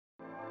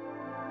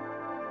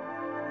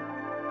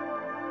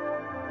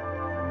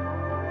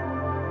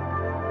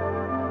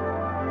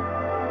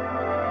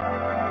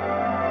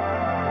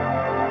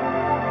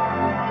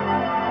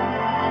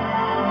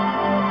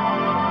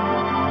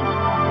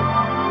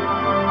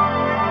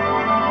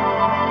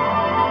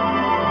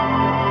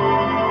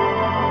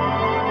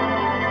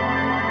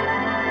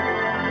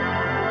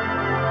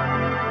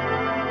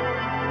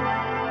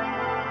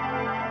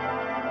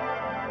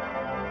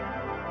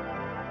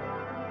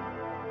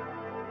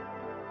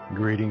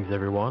Greetings,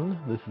 everyone.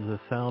 This is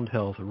a Sound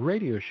Health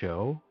radio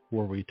show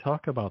where we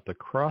talk about the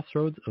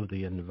crossroads of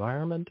the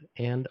environment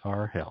and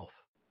our health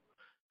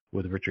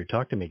with Richard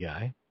Talk to Me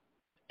Guy.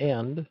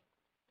 And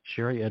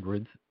Sherry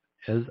Edwards,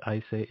 as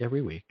I say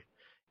every week,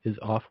 is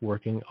off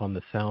working on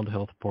the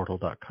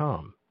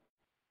soundhealthportal.com.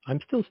 I'm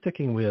still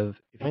sticking with,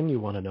 when you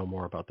want to know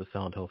more about the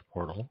Sound Health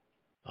Portal,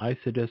 I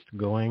suggest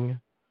going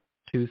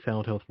to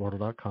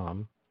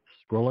soundhealthportal.com,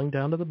 scrolling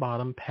down to the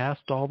bottom,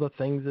 past all the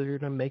things that are going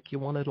to make you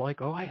want to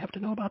I have to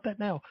know about that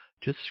now.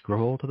 Just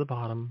scroll to the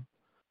bottom,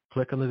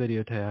 click on the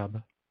video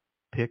tab,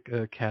 pick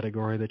a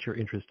category that you're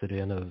interested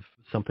in of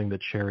something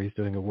that Sherry's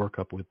doing a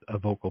workup with a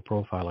vocal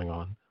profiling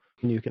on.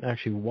 And you can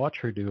actually watch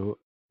her do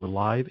a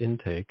live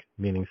intake,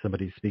 meaning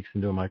somebody speaks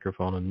into a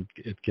microphone and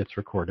it gets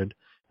recorded,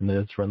 and then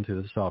it's run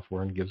through the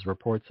software and gives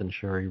reports, and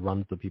Sherry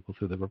runs the people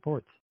through the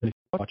reports. And if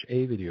you watch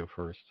a video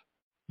first,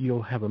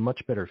 you'll have a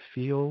much better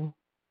feel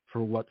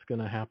for what's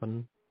going to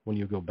happen when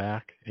you go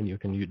back and you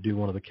do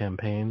one of the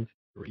campaigns.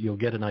 You'll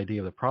get an idea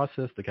of the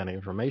process, the kind of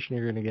information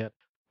you're going to get.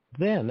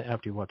 Then,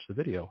 after you watch the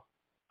video,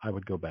 I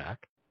would go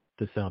back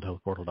to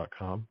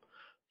soundhealthportal.com,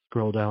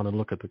 scroll down and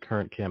look at the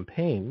current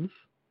campaigns,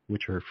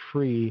 which are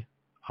free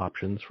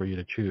options for you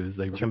to choose.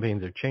 The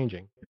campaigns are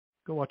changing.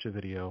 Go watch a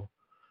video.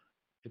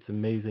 It's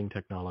amazing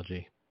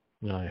technology,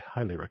 and I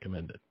highly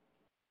recommend it.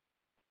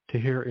 To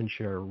hear and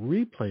share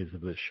replays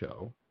of this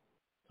show,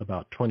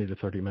 about 20 to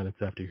 30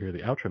 minutes after you hear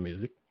the outro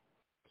music,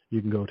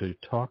 you can go to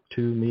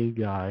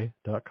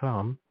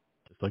talktomeguy.com,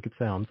 just like it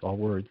sounds, all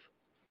words.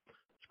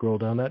 Scroll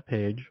down that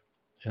page,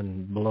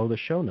 and below the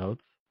show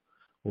notes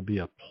will be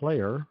a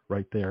player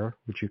right there,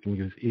 which you can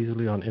use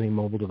easily on any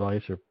mobile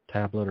device or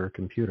tablet or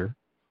computer.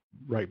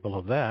 Right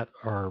below that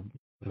are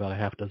about a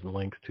half dozen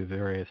links to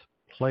various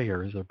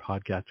players or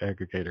podcast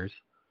aggregators,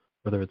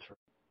 whether it's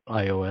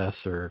iOS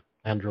or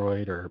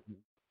Android or as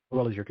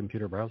well as your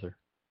computer browser.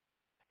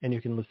 And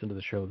you can listen to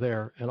the show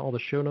there, and all the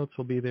show notes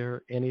will be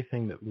there.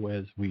 Anything that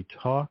was we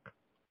talk,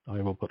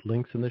 I will put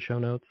links in the show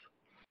notes.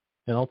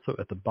 And also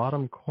at the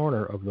bottom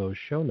corner of those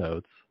show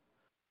notes,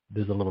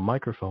 there's a little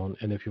microphone,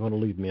 and if you want to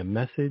leave me a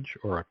message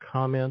or a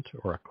comment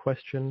or a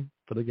question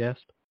for the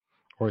guest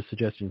or a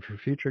suggestion for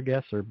future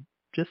guests or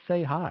just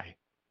say hi,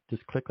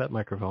 just click that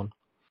microphone,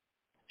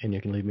 and you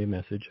can leave me a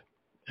message,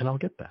 and I'll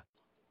get that.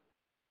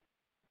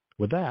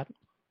 With that,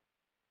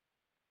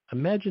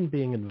 imagine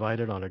being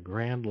invited on a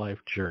grand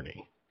life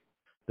journey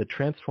that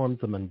transforms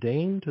the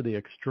mundane to the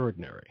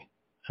extraordinary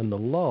and the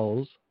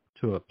lulls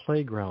to a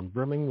playground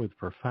brimming with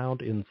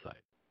profound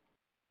insight.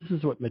 This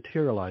is what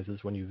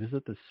materializes when you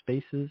visit the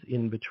spaces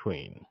in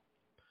between,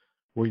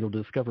 where you'll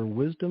discover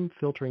wisdom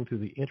filtering through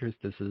the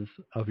interstices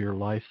of your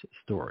life's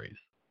stories.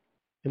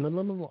 In the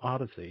Liminal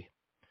Odyssey,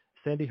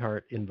 Sande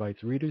Hart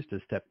invites readers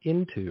to step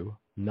into,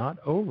 not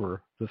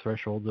over, the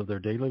thresholds of their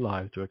daily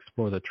lives to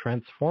explore the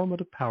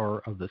transformative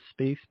power of the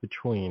space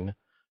between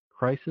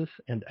crisis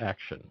and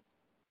action.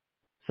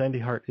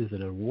 Sande Hart is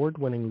an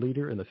award-winning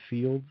leader in the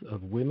fields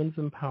of women's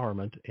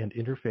empowerment and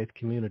interfaith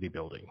community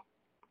building.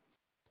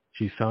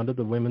 She founded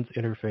the Women's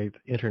Interfaith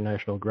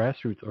International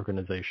Grassroots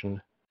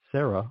Organization,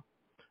 S.A.R.A.H,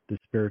 the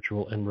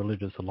Spiritual and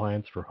Religious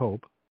Alliance for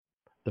Hope,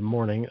 the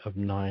morning of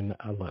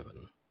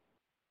 9/11.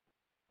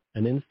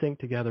 An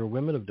instinct to gather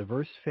women of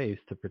diverse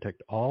faiths to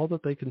protect all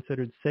that they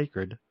considered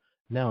sacred,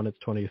 now in its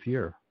 20th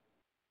year.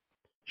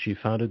 She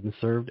founded and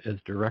served as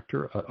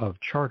Director of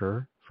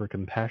Charter for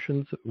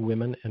Compassion's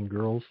Women and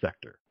Girls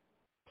Sector,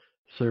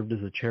 served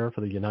as a chair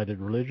for the United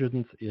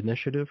Religions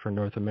Initiative for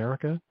North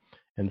America,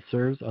 and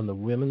serves on the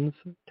Women's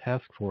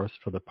Task Force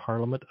for the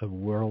Parliament of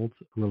World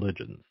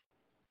Religions.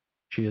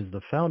 She is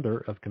the founder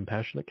of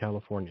Compassionate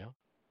California.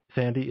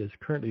 Sande is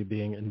currently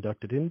being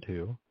inducted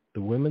into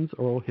the Women's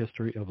Oral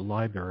History of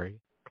Library,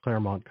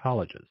 Claremont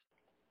Colleges.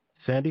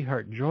 Sande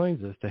Hart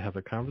joins us to have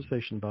a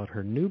conversation about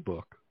her new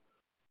book,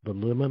 The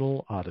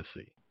Liminal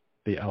Odyssey,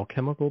 The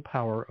Alchemical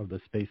Power of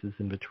the Spaces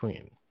in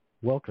Between.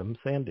 Welcome,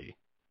 Sande.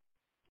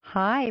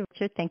 Hi,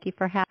 Richard. Thank you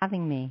for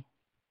having me.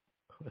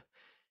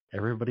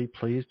 Everybody,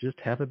 please just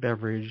have a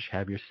beverage,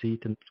 have your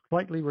seat in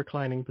slightly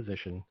reclining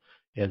position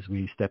as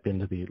we step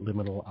into the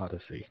Liminal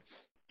Odyssey.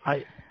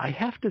 I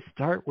have to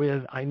start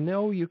with, I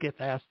know you get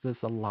asked this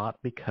a lot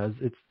because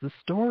it's the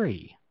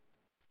story,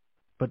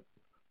 but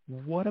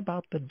what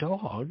about the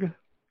dog,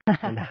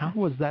 and how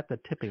was that the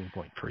tipping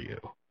point for you?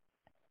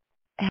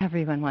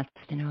 Everyone wants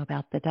to know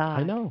about the dog.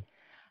 I know.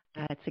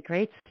 It's a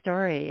great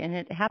story, and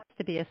it happens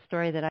to be a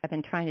story that I've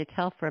been trying to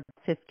tell for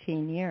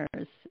 15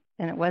 years,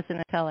 and it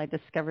wasn't until I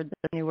discovered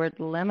the new word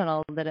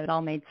liminal that it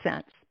all made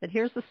sense. But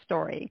here's the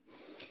story.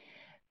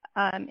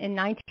 In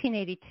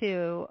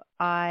 1982,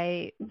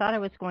 I thought I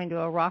was going to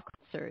a rock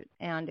concert,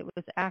 and it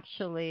was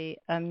actually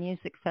a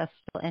music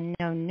festival and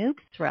no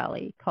nukes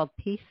rally called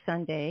Peace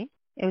Sunday.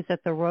 It was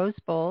at the Rose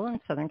Bowl in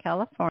Southern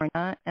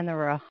California, and there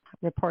were a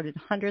reported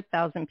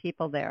 100,000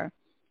 people there.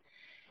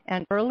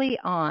 And early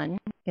on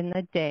in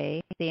the day,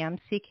 the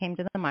MC came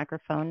to the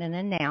microphone and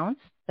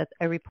announced that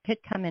a report had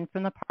come in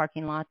from the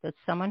parking lot that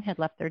someone had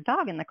left their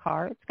dog in the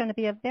car. It's going to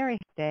be a very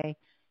hot day.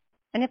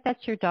 And if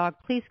that's your dog,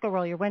 please go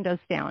roll your windows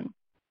down.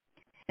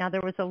 Now,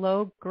 there was a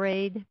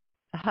low-grade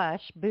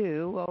hush,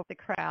 boo, over the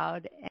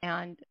crowd,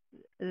 and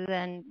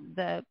then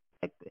the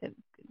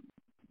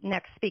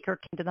next speaker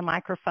came to the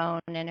microphone,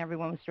 and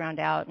everyone was drowned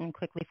out and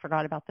quickly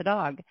forgot about the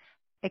dog,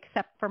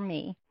 except for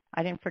me.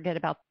 I didn't forget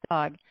about the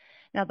dog.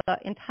 Now, the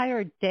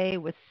entire day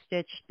was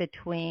stitched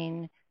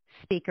between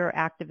speaker,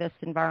 activist,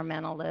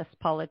 environmentalist,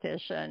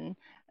 politician,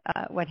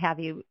 what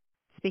have you,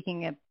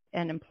 speaking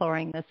and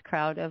imploring this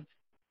crowd of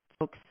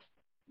folks,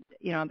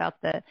 about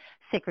the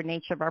sacred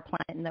nature of our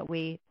planet and that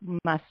we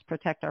must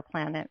protect our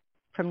planet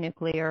from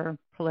nuclear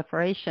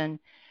proliferation,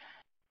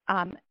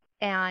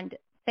 and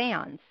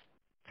fans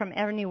from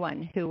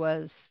anyone who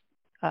was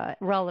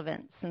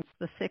relevant since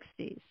the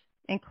 60s,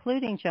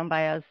 including Joan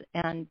Baez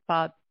and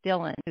Bob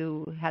Dylan,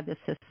 who had this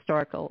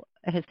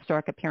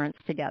historic appearance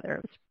together.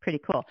 It was pretty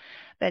cool.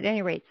 But at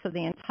any rate, so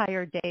the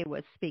entire day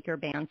was speaker,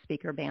 band,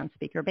 speaker, band,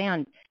 speaker,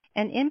 band.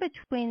 And in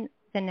between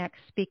the next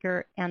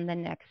speaker and the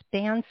next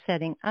band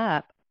setting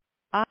up,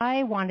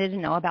 I wanted to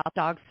know about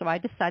dogs, so I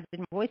decided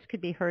my voice could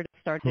be heard and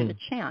started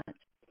to chant,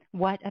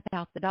 "What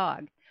about the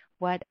dog?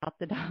 What about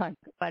the dog?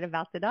 What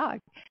about the dog?"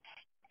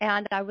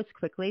 And I was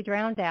quickly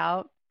drowned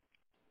out.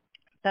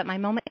 But my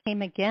moment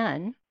came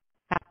again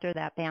after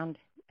that band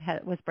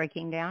was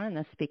breaking down and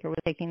the speaker was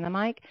taking the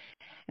mic.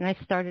 And I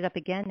started up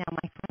again. Now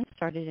my friend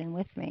started in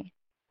with me.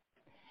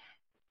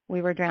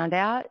 We were drowned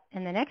out.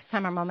 And the next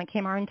time our moment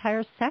came, our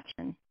entire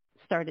section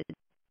started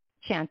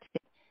chanting.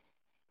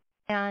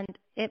 And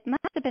it must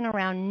have been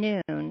around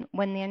noon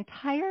when the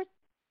entire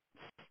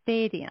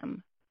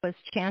stadium was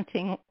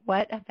chanting,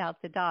 "What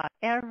about the dog?"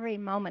 Every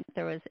moment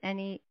there was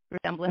any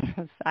resemblance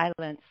of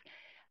silence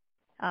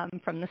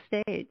from the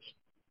stage.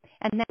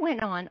 And that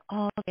went on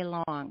all day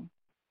long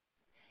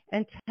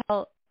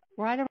until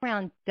right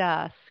around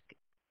dusk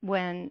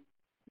when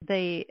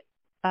the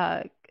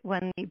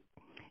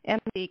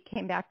MC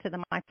came back to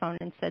the microphone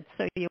and said,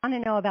 "So you want to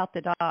know about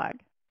the dog?"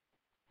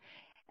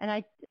 And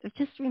I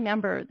just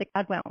remember the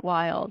crowd went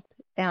wild,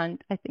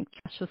 and I think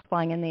trash was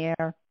flying in the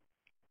air.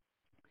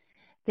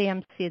 The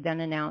MC then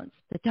announced,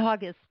 "The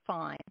dog is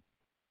fine."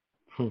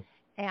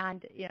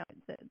 And, the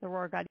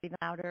roar got even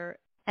louder.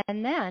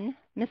 And then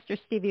Mr.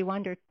 Stevie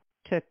Wonder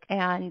took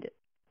and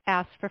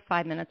asked for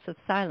 5 minutes of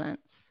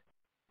silence,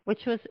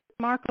 which was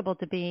remarkable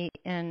to be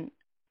in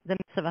the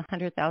midst of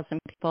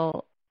 100,000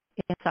 people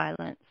in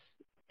silence,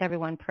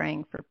 everyone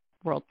praying for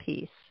world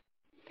peace.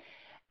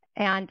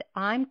 And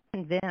I'm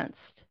convinced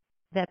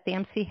that the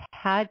MC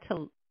had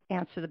to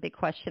answer the big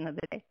question of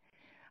the day,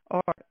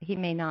 or he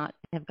may not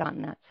have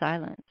gotten that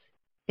silence.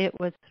 It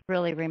was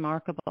really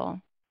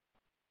remarkable.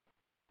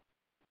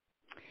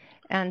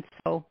 And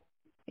so,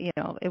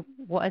 it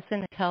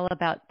wasn't until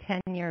about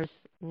 10 years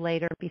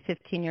later, maybe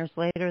 15 years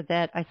later,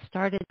 that I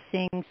started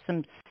seeing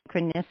some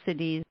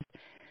synchronicities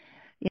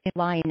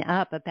line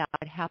up about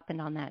what happened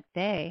on that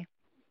day.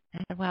 And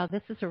I said, wow,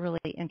 this is a really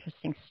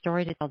interesting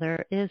story to tell.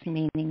 There is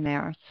meaning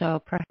there. So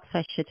perhaps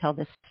I should tell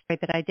this story,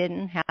 but I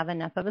didn't have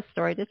enough of a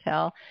story to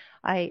tell.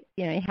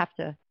 You have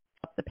to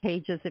up the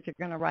pages if you're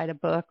going to write a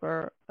book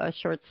or a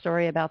short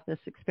story about this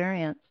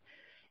experience.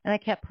 And I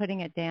kept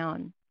putting it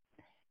down.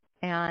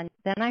 And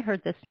then I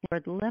heard this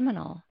word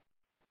liminal.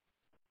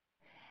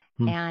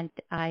 And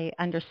I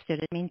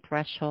understood it mean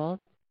threshold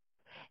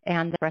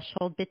and the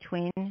threshold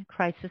between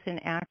crisis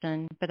and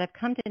action. But I've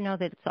come to know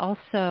that it's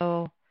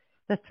also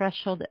the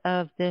threshold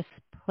of this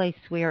place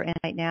we are in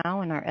right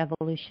now in our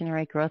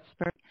evolutionary growth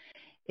spurt.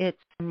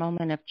 It's a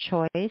moment of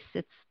choice.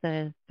 It's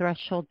the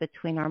threshold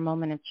between our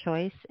moment of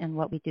choice and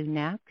what we do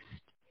next.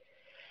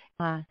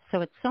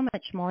 So it's so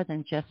much more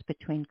than just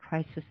between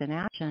crisis and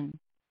action.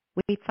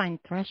 We find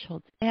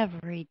thresholds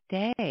every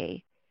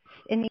day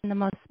in the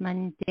most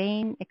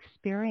mundane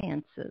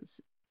experiences,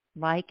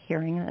 like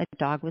hearing a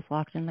dog was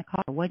locked in the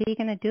car. What are you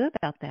going to do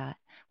about that?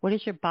 What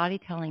is your body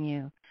telling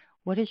you?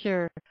 What is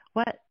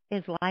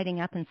lighting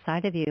up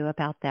inside of you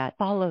about that?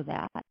 Follow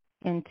that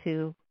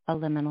into a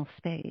liminal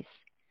space.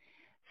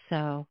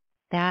 So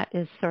that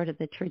is sort of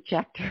the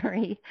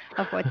trajectory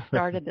of what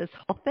started this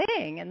whole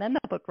thing. And then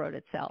the book wrote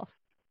itself.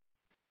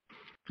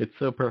 It's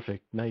so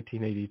perfect.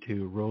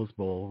 1982 Rose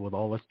Bowl with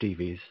all the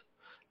Stevies.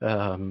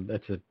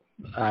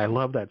 I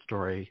love that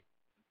story,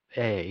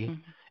 A.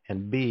 Mm-hmm.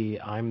 And B,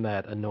 I'm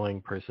that annoying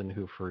person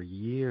who for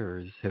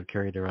years have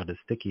carried around a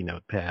sticky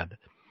note pad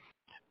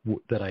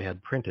that I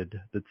had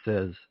printed that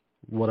says,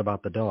 "What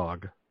about the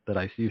dog?" that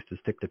I used to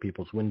stick to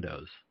people's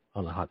windows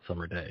on a hot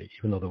summer day,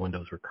 even though the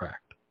windows were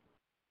cracked.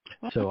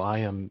 What? So I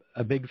am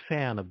a big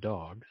fan of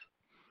dogs.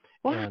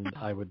 Wow. And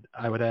I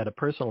would add a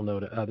personal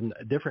note,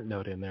 a different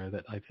note in there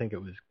that I think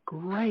it was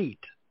great.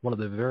 One of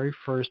the very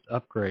first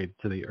upgrades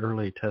to the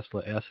early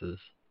Tesla S's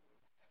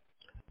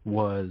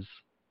was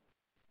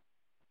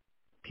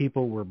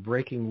people were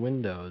breaking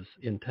windows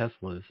in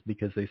Teslas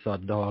because they saw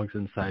dogs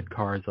inside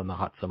cars on the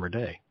hot summer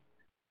day.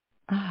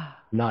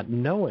 Not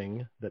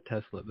knowing that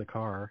the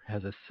car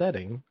has a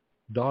setting,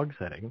 dog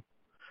setting,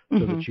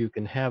 so that you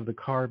can have the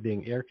car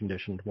being air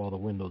conditioned while the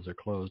windows are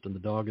closed, and the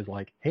dog is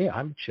like, hey,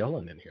 I'm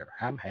chilling in here.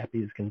 I'm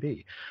happy as can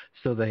be.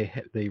 So they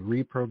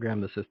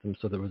reprogrammed the system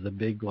so there was a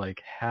big like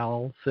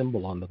HAL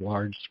symbol on the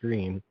large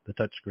screen, the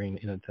touch screen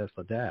in a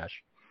Tesla Dash,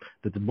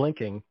 that's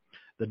blinking.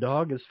 The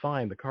dog is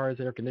fine. The car is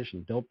air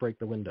conditioned. Don't break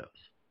the windows.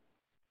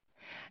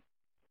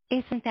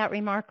 Isn't that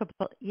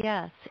remarkable?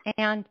 Yes.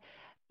 And,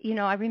 you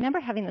know, I remember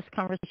having this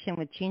conversation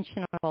with Jean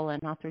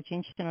Shinoda, author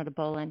Jean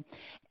Shinoda,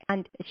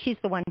 and she's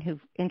the one who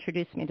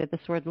introduced me to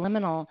this word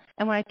liminal.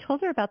 And when I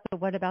told her about the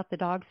what about the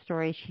dog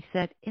story, she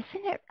said, isn't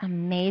it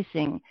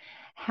amazing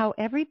how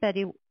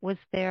everybody was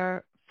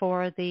there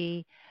for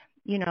the,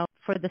 you know,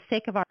 for the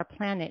sake of our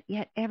planet,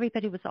 yet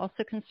everybody was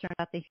also concerned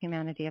about the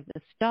humanity of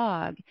this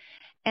dog.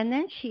 And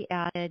then she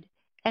added,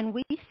 and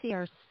we see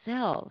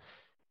ourselves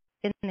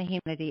in the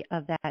humanity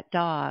of that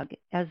dog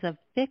as a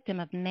victim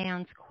of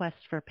man's quest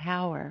for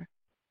power.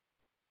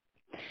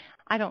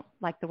 I don't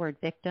like the word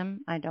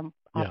victim. I don't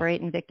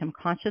operate in victim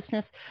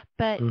consciousness,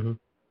 but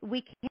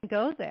we can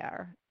go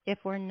there if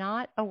we're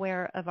not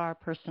aware of our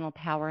personal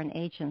power and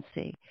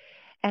agency.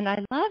 And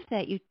I love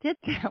that you did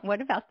that.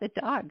 What about the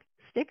dog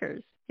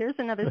stickers? Here's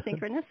another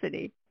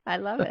synchronicity. I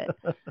love it.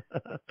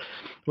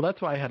 Well,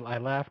 that's why I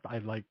laughed.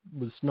 I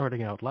was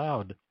snorting out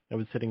loud. I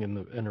was sitting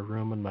in a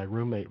room, and my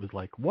roommate was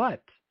like,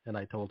 "What?" And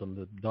I told him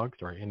the dog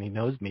story, and he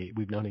knows me.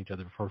 We've known each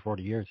other for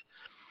 40 years.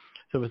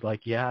 So it was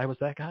like, yeah, I was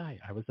that guy.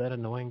 I was that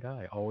annoying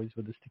guy, always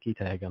with the sticky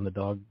tag on the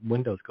dog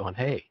windows going,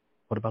 hey,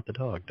 what about the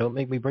dog? Don't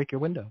make me break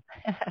your window.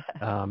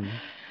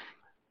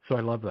 So I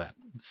love that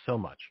so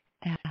much.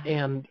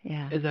 And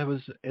as I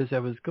was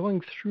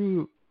going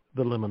through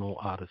the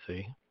Liminal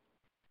Odyssey,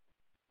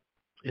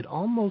 it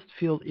almost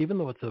feels, even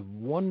though it's a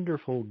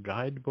wonderful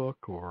guidebook,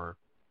 or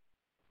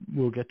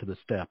we'll get to the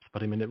steps,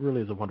 but I mean, it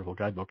really is a wonderful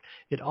guidebook.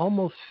 It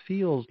almost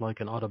feels like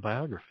an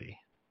autobiography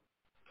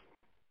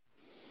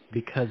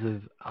because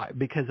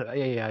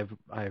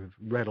I've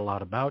read a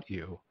lot about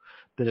you.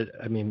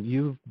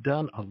 You've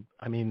done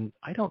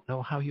I don't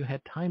know how you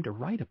had time to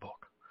write a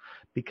book,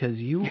 because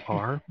you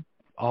are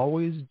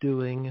always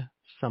doing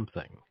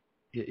something.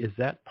 Is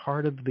that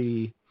part of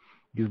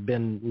you've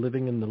been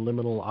living in the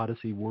Liminal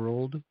Odyssey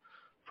world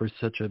for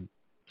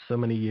so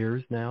many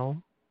years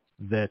now,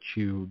 that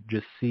you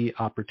just see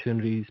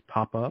opportunities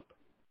pop up?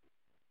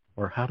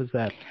 Or how does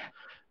that,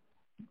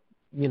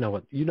 you know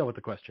what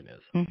the question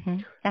is?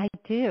 I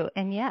do.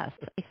 And yes,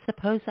 I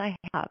suppose I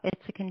have.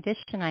 It's a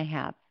condition I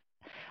have,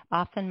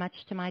 often much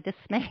to my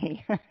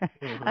dismay,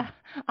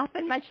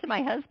 often much to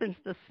my husband's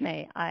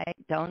dismay. I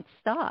don't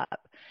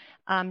stop,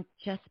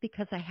 just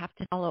because I have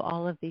to follow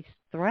all of these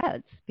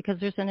threads, because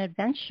there's an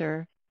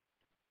adventure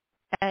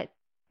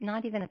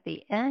not even at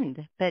the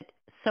end, but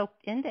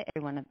soaked into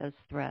every one of those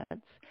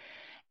threads.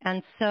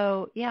 And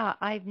so, yeah,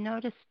 I've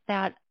noticed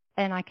that,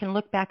 and I can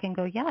look back and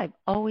go, yeah, I've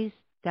always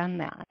done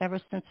that ever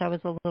since I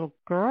was a little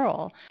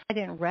girl. I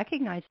didn't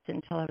recognize it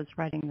until I was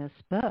writing this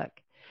book.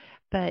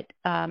 But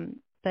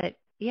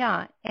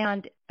yeah,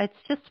 and it's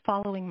just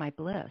following my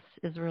bliss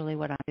is really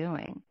what I'm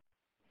doing.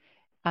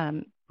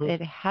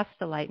 It has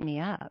to light me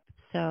up.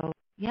 So,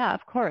 yeah,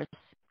 of course,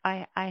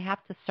 I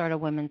have to start a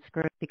women's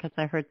group because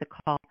I heard the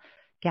call,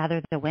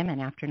 gather the women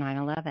after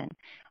 9/11.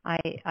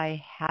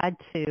 I had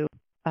to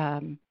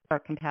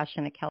start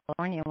Compassionate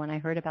California when I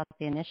heard about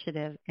the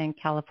initiative in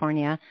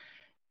California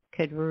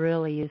could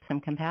really use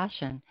some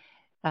compassion,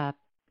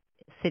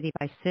 city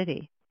by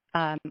city.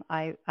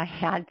 I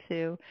had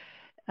to,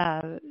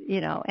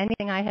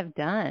 anything I have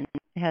done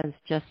has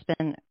just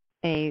been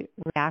a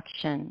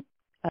reaction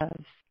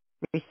of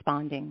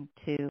responding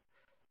to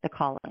the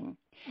calling.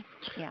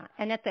 Yeah,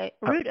 and at the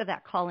root of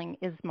that calling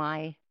is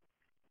my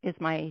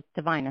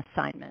divine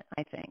assignment,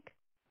 I think.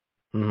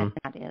 And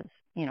that is,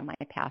 my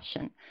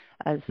passion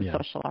as a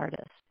social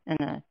artist and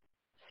a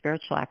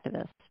spiritual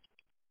activist.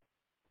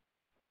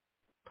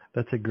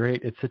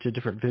 It's such a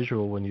different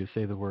visual when you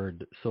say the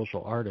word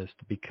social artist,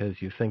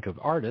 because you think of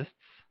artists.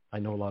 I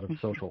know a lot of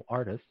social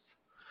artists,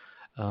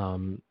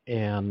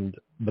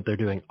 but they're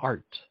doing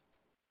art,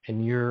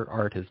 and your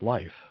art is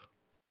life,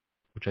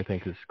 which I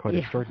think is quite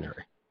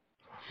extraordinary.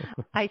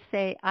 I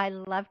say I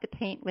love to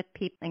paint with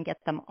people and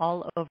get them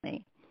all over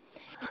me.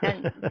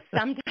 And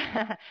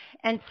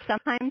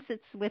sometimes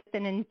it's with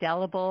an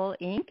indelible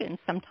ink, and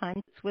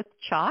sometimes it's with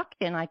chalk,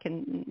 and I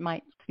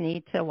might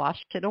need to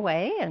wash it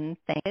away and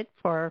thank it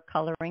for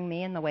coloring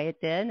me in the way it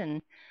did,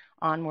 and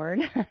onward.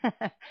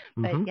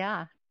 But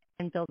yeah,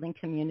 and building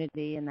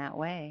community in that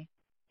way.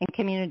 And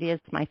community is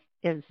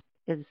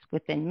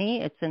within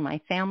me. It's in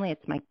my family.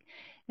 It's my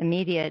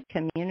immediate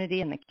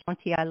community in the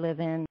county I live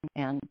in,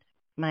 and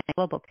my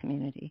global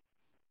community.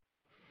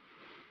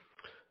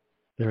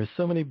 There are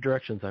so many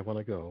directions I want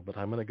to go, but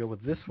I'm going to go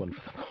with this one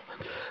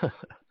for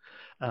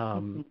the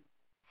moment.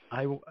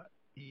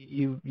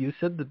 You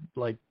said the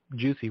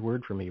juicy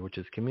word for me, which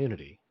is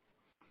community,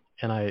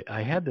 and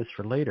I had this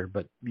for later,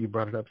 but you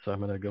brought it up, so I'm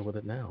going to go with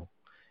it now.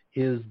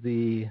 As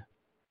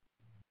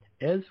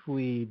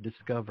we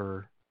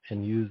discover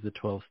and use the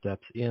 12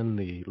 steps in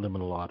the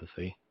Liminal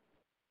Odyssey,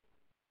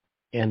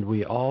 And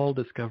we all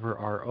discover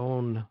our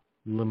own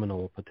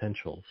liminal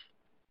potentials,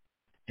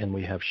 and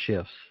we have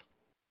shifts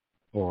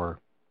or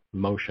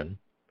motion.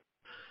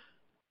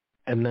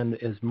 And then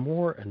as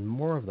more and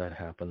more of that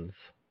happens,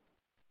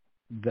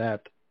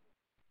 that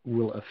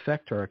will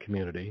affect our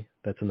community.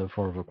 That's in the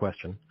form of a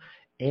question.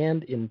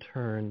 And in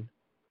turn,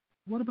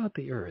 what about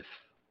the Earth?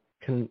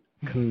 Can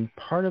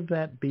part of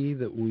that be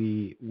that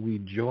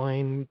we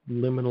join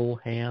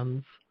liminal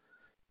hands,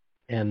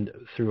 and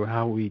through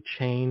how we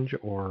change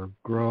or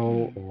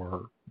grow,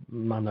 or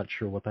I'm not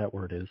sure what that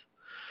word is,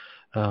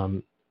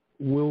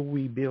 will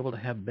we be able to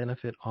have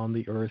benefit on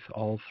the Earth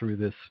all through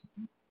this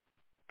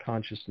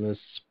consciousness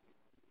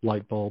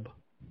light bulb?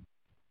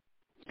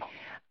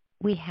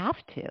 We have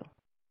to.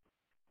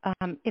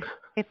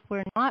 If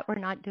we're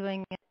not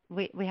doing it,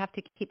 we have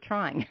to keep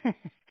trying.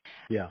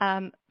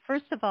 Yeah.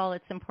 First of all,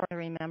 it's important to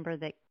remember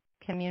that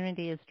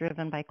community is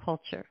driven by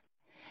culture.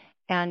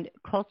 And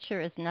culture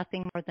is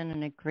nothing more than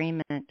an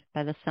agreement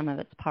by the sum of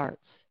its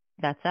parts.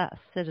 That's us,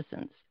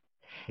 citizens.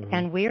 Mm-hmm.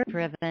 And we're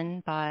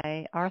driven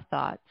by our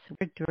thoughts.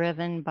 We're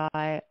driven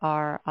by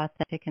our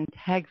authentic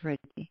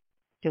integrity.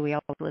 Do we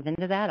always live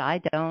into that?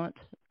 I don't.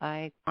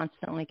 I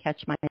constantly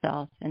catch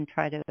myself and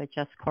try to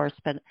adjust course,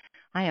 but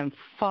I am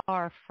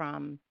far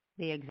from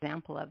the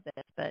example of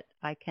this, but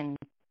I can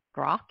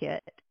grok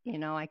it.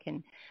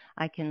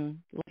 I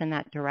can look in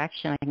that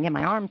direction. I can get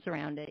my arms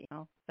around it,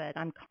 but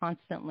I'm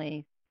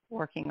constantly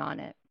working on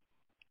it.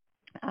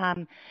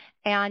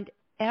 And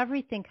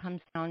everything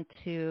comes down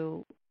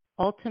to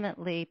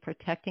ultimately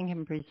protecting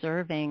and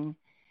preserving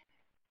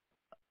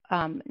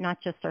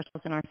not just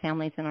ourselves and our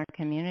families and our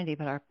community,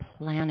 but our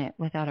planet.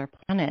 Without our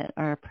planet,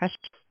 our precious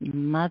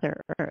Mother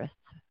Earth,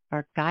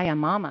 our Gaia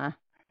Mama,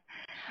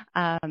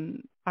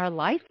 our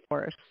life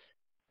force,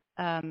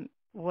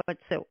 what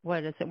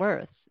is it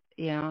worth?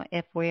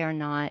 If we are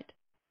not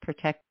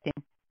protecting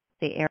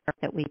the air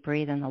that we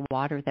breathe and the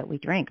water that we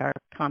drink, our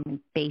common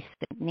basic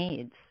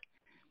needs.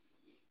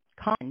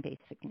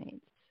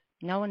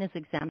 No one is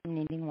exempt from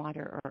needing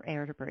water or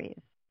air to breathe.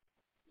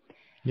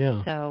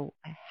 Yeah. So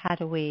how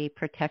do we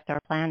protect our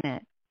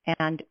planet?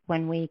 And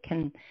when we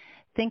can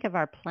think of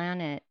our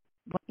planet,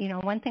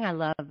 one thing I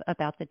love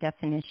about the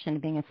definition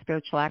of being a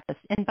spiritual activist,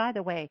 and by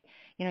the way,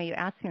 you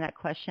asked me that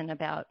question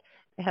about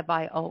have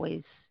I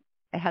always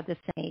had this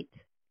innate,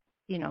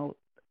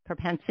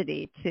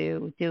 propensity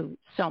to do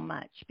so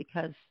much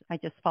because I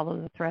just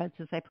follow the threads,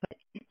 as I put,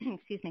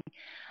 excuse me.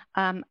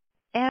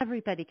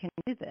 Everybody can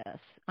do this.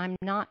 I'm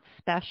not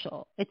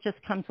special. It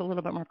just comes a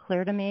little bit more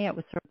clear to me. It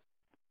was sort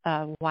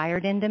of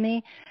wired into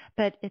me,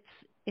 but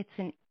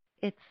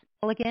it's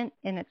elegant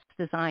in its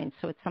design,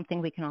 so it's something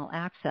we can all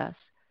access.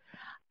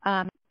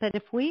 But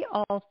if we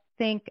all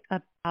think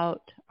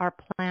about our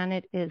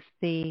planet as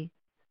the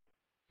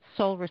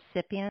sole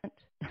recipient,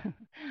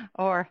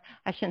 or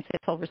I shouldn't say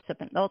sole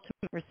recipient, the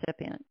ultimate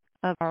recipient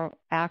of our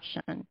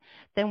action,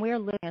 then we are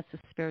living as a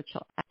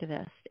spiritual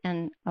activist.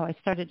 And I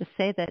started to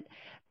say that,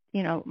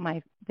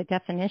 the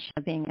definition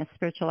of being a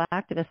spiritual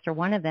activist, or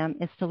one of them,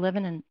 is to live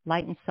in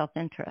enlightened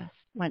self-interest.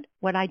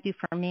 What I do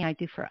for me, I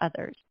do for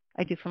others.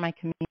 I do for my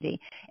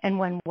community. And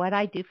when what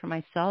I do for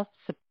myself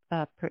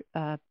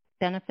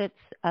benefits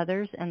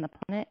others and the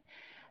planet,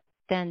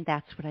 then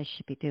that's what I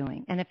should be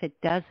doing. And if it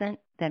doesn't,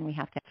 then we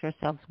have to ask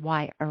ourselves,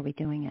 why are we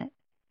doing it?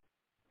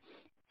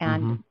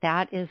 And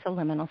that is a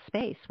liminal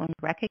space. When we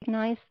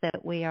recognize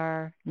that we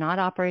are not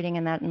operating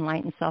in that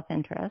enlightened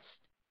self-interest,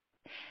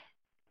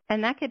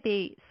 and that could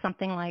be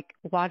something like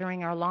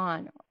watering our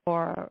lawn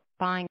or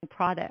buying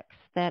products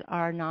that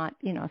are not,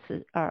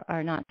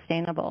 are not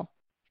sustainable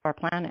for our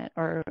planet,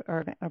 or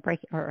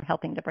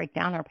helping to break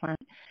down our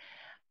planet.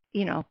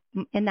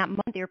 In that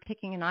month you're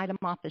picking an item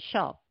off the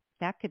shelf.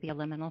 That could be a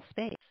liminal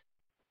space.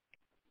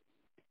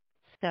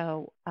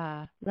 So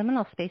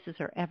liminal spaces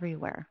are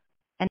everywhere.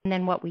 And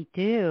then what we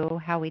do,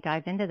 how we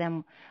dive into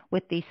them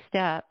with these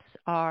steps,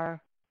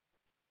 are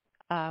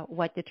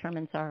what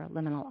determines our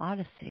liminal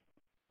odyssey.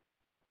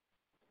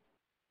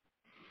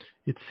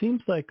 It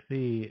seems like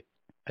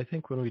I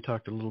think when we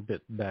talked a little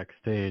bit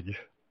backstage,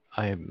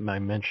 I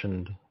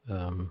mentioned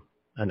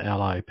an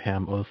ally,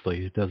 Pam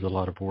Osley, who does a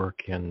lot of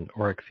work in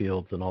auric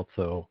fields and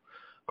also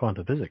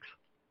quantum physics,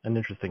 an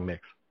interesting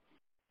mix.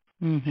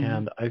 Mm-hmm.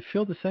 And I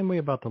feel the same way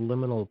about the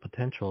liminal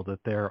potential, that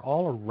they're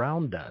all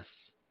around us.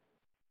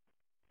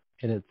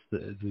 And it's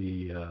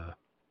the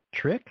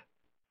trick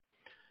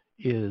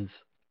is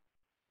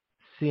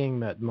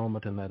seeing that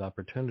moment and that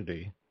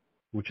opportunity,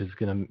 which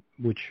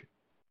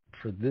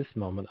for this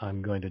moment,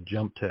 I'm going to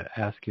jump to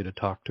ask you to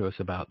talk to us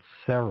about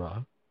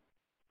S.A.R.A.H,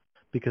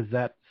 because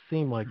that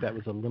seemed like that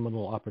was a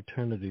liminal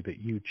opportunity that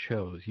you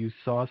chose. You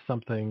saw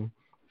something,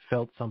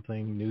 felt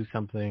something, knew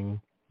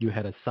something. You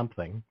had a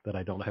something that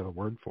I don't have a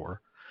word for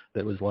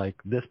that was like,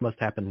 this must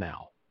happen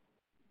now.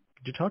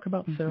 Could you talk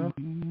about S.A.R.A.H?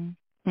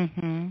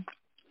 Mm-hmm.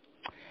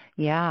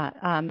 Yeah.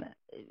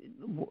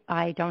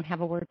 I don't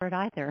have a word for it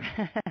either.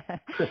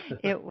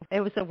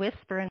 It was a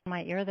whisper in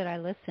my ear that I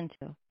listened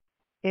to.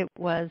 It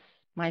was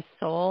my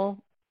soul,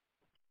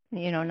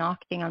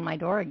 knocking on my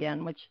door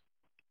again, which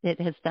it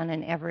has done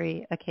in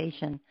every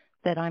occasion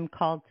that I'm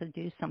called to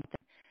do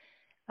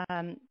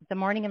something. The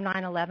morning of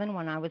 9/11,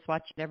 when I was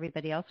watching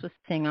everybody else was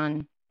seeing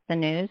on the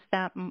news,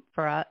 that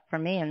for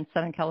me in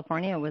Southern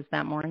California, it was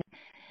that morning.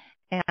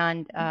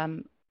 And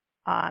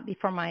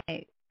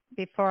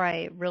before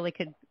I really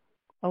could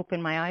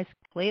open my eyes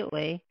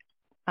completely,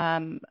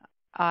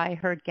 I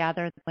heard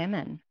 "Gather the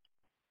Women,"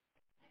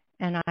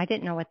 and I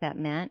didn't know what that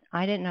meant.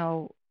 I didn't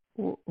know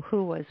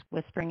who was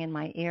whispering in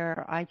my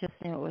ear. I just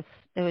knew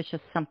it was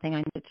just something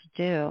I needed to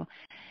do.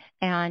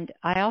 And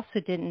I also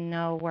didn't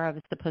know where I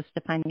was supposed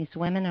to find these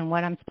women and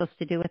what I'm supposed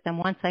to do with them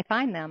once I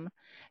find them.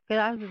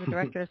 Because I was the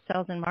director of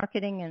sales and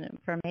marketing and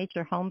for a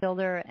major home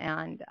builder,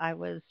 and I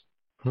was,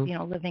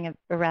 living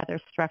a rather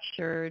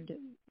structured,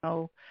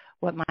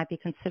 what might be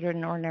considered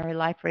an ordinary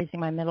life, raising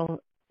my middle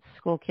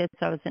school kids.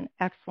 I was an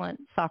excellent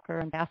soccer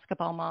and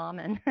basketball mom,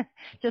 and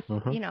just,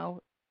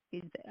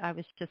 I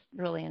was just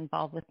really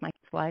involved with my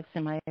kids' lives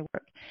and my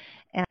work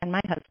and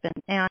my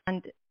husband.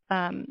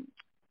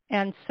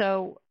 And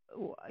so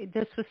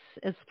this was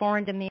as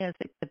foreign to me as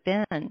it could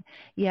have been,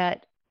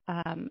 yet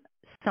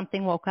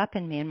something woke up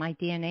in me and my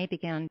DNA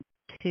began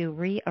to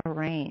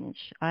rearrange.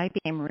 I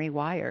became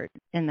rewired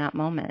in that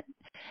moment.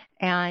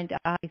 And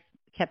I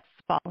kept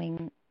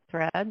following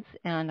threads,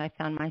 and I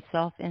found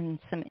myself in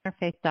some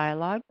interfaith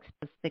dialogues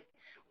because the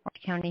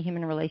Orange County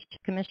Human Relations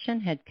Commission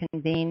had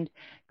convened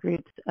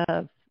groups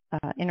of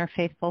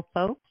interfaithful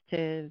folks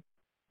to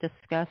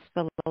discuss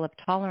the level of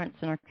tolerance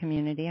in our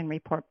community and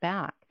report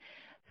back.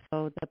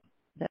 So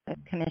the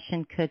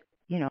commission could,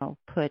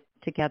 put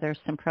together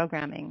some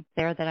programming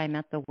there that I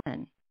met the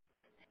women.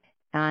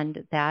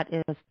 And that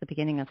is the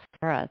beginning of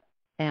S.A.R.A.H.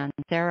 And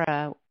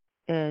S.A.R.A.H.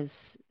 is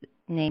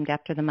named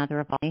after the Mother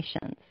of all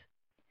nations.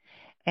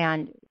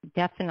 And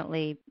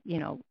definitely,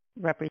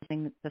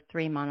 representing the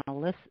three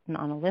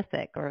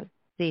monolithic, or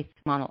these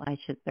there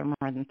are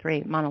more than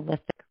three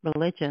monolithic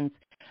religions,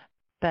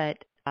 but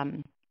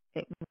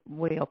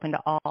we open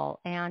to all,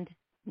 and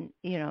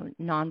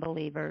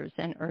non-believers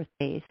and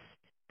earth-based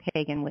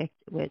pagan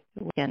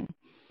Wiccan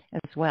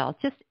as well.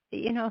 Just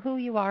who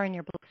you are in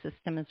your belief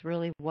system is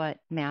really what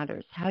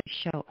matters. How you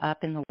show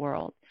up in the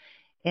world,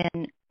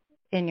 in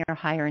your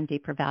higher and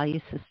deeper value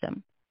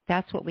system.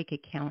 That's what we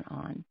could count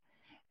on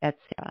at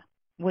S.A.R.A.H.,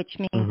 which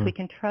means we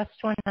can trust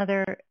one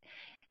another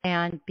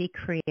and be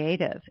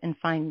creative and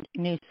find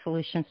new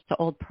solutions to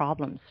old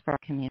problems for our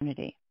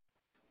community.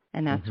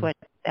 And that's what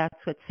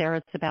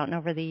S.A.R.A.H. is about. And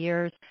over the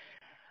years,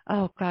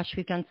 oh gosh,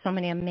 we've done so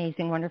many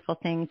amazing, wonderful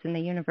things, and the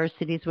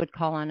universities would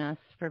call on us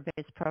for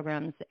various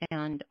programs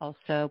and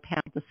also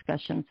panel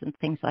discussions and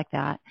things like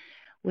that.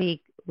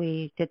 We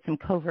did some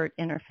covert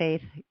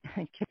interfaith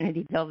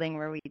community building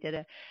where we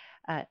did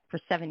for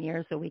 7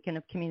 years a weekend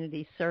of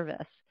community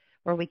service,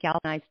 where we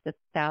galvanized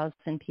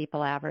 1,000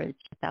 people, average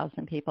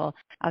 1,000 people,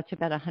 out to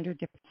about 100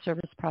 different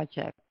service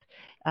projects,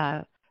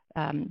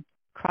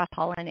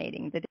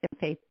 cross-pollinating the different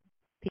faith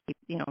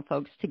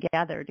folks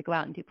together to go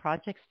out and do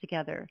projects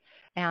together,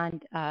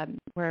 and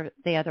where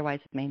they otherwise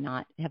may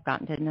not have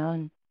gotten to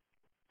know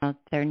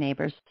their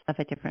neighbors of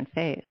a different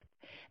faith.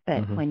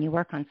 But when you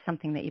work on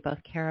something that you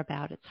both care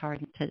about, it's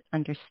hard to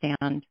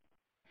understand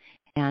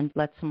and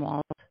let some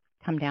walls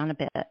come down a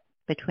bit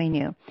between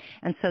you.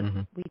 And so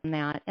we've done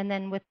that. And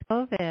then with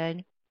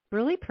COVID,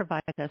 really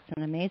provided us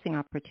an amazing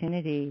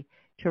opportunity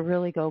to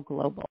really go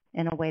global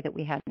in a way that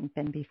we hadn't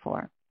been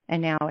before.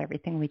 And now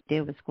everything we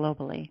do is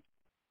globally.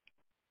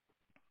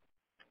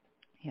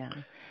 Yeah.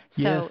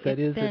 Yes, that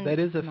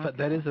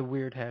is a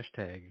weird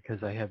hashtag,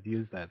 because I have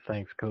used that,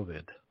 thanks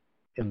COVID,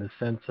 in the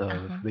sense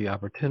of the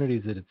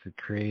opportunities that it's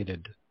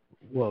created.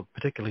 Well,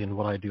 particularly in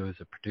what I do as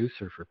a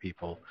producer for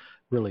people,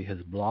 really has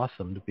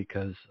blossomed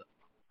because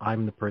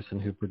I'm the person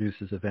who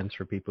produces events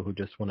for people who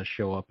just want to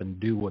show up and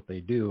do what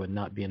they do and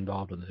not be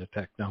involved in the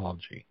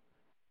technology.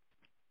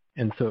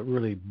 And so it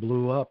really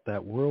blew up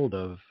that world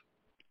of,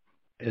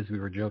 as we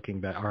were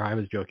joking I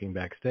was joking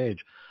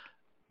backstage,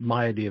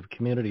 my idea of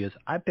community is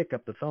I pick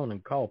up the phone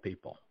and call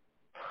people.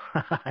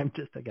 I'm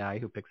just a guy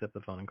who picks up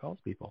the phone and calls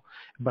people.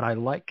 But I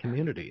like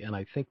community, and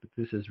I think that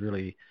this has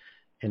really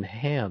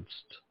enhanced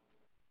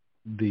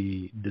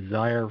the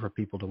desire for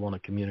people to want to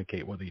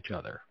communicate with each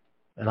other.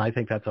 And I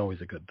think that's always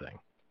a good thing.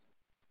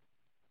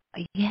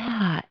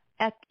 Yeah.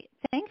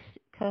 Thanks,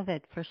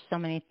 COVID, for so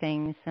many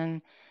things.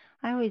 And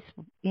I always,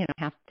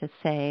 have to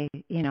say,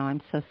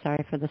 I'm so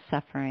sorry for the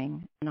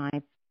suffering. And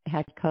I've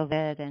had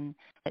COVID, and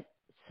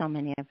so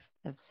many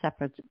have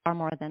suffered far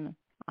more than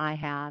I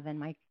have. And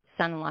my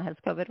son-in-law has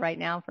COVID right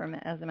now,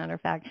 as a matter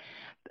of fact.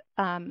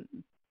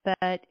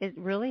 But it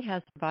really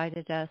has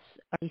provided us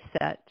a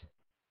reset.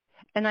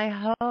 And I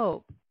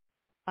hope,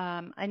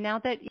 and now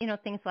that,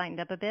 things lightened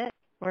up a bit,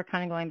 we're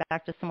kind of going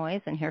back to some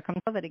ways, and here comes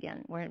COVID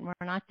again. We're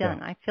not done.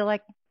 Yeah. I feel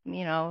like,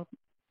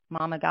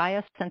 Mama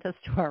Gaia sent us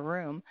to our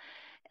room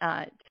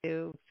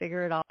to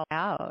figure it all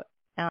out.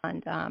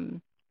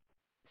 And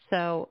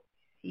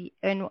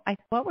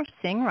what we're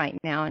seeing right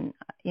now, and,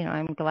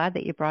 I'm glad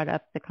that you brought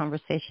up the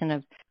conversation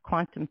of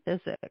quantum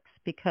physics,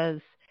 because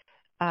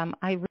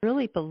I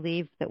really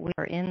believe that we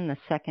are in the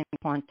second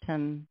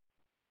quantum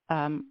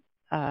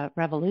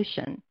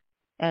revolution,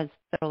 as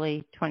the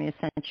early 20th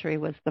century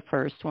was the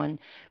first when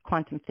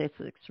quantum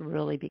physics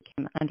really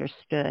became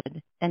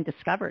understood and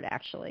discovered,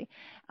 actually,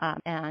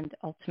 and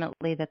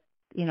ultimately that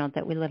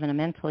that we live in a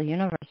mental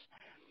universe.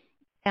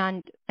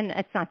 And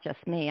it's not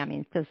just me. I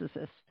mean,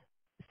 physicists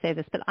say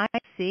this, but I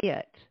see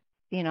it.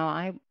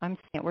 I'm seeing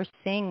it. We're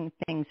seeing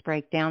things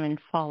break down and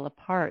fall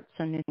apart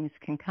so new things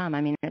can come.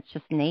 I mean, it's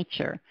just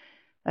nature.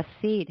 A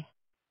seed,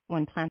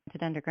 when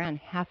planted underground,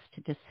 has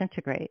to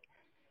disintegrate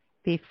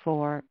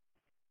before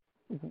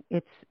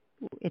its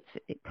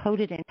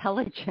coded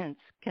intelligence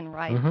can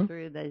rise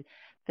through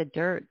the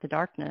dirt, the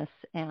darkness,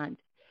 and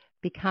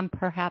become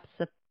perhaps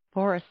a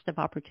forest of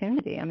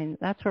opportunity. I mean,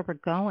 that's where we're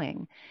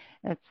going.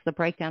 It's the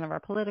breakdown of our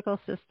political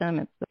system.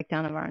 It's the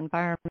breakdown of our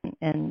environment,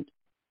 and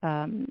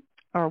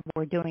or what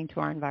we're doing to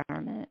our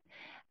environment,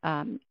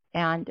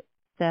 and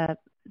the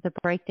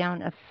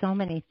breakdown of so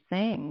many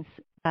things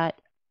that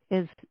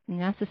is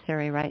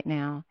necessary right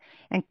now.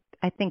 And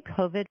I think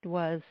COVID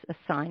was a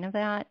sign of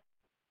that.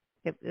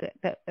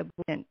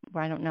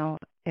 I don't know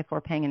if we're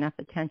paying enough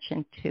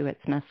attention to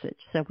its message,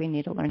 so we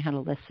need to learn how to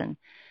listen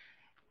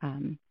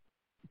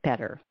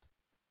better.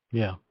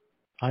 Yeah,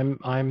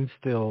 I'm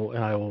still,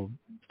 and I will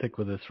stick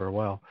with this for a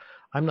while.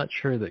 I'm not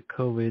sure that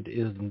COVID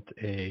isn't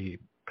a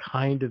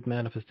kind of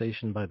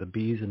manifestation by the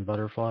bees and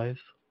butterflies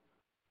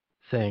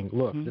saying,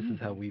 look, this is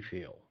how we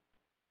feel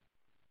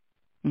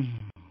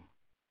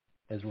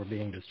as we're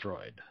being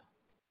destroyed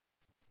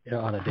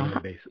on a daily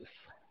basis.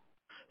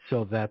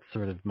 So that's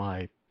sort of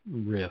my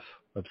riff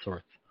of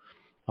sorts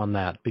on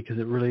that, because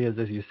it really is,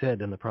 as you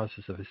said, in the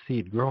process of a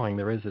seed growing,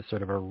 there is a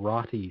sort of a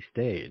rotty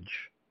stage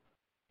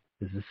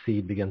as the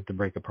seed begins to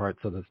break apart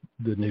so that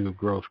the new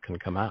growth can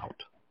come out.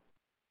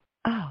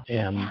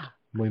 And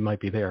we might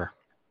be there,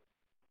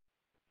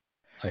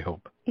 I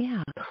hope.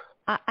 Yeah,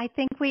 I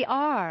think we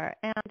are,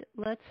 and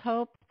let's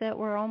hope that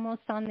we're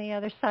almost on the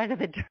other side of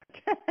the dirt.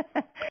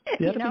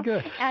 That'd be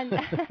good. And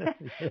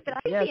but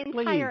I think the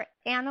entire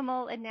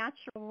animal and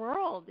natural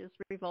world is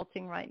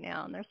revolting right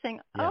now, and they're saying,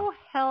 "Oh,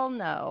 hell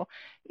no!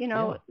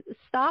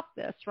 Stop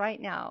this right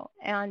now."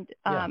 And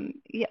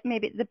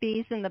maybe the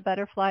bees and the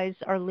butterflies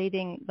are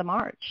leading the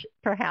march,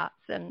 perhaps,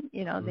 and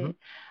they.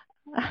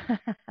 I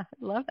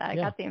love that. I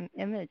got the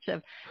image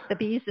of the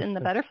bees and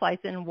the butterflies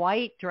in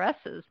white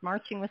dresses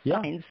marching with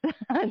signs.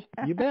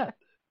 You bet.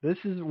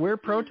 We're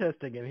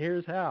protesting, and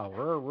here's how.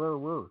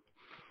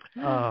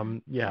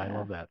 I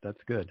love that.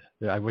 That's good.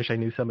 I wish I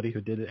knew somebody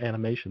who did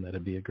animation.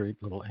 That'd be a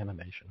great little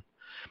animation.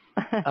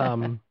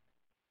 I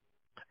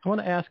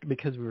want to ask,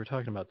 because we were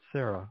talking about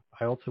S.A.R.A.H,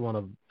 I also want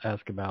to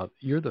ask about,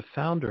 you're the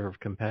founder of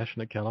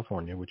Compassionate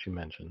California, which you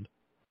mentioned.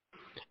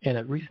 And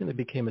it recently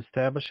became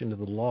established into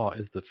the law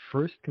as the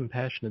first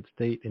compassionate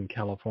state in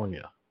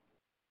California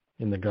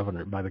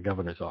by the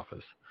governor's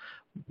office.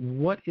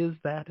 What is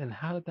that, and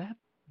how did that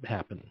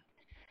happen?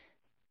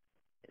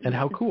 And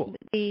how cool.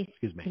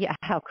 Excuse me. Yeah,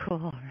 how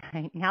cool,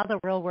 right? Now the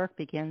real work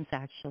begins,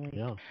 actually.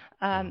 Yeah.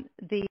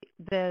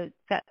 The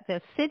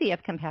City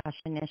of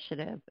Compassion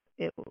Initiative,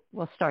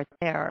 we'll start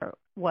there,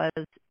 was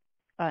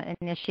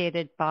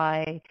initiated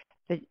by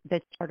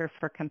the Charter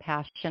for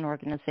Compassion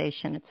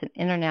organization. It's an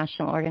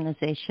international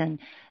organization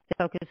that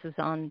focuses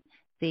on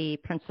the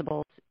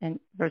principles and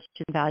virtues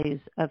and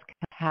values of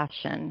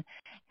compassion.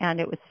 And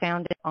it was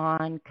founded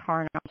on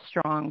Karen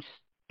Armstrong's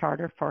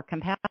Charter for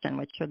Compassion,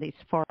 which are these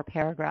 4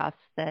 paragraphs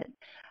that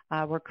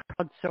were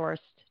crowdsourced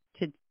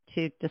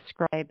to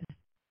describe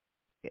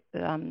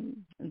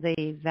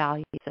the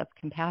values of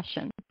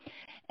compassion.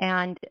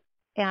 And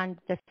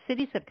the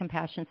cities of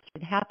compassion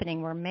started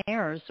happening where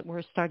mayors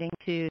were starting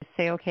to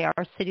say, okay,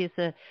 our city is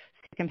a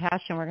city of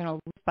compassion. We're going to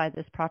live by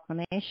this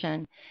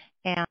proclamation,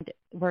 and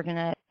we're going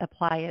to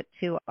apply it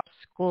to our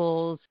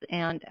schools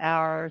and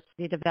our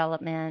city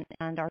development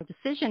and our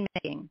decision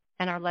making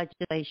and our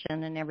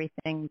legislation and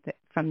everything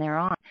from there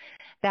on.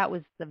 That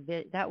was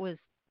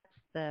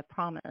the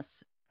promise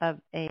of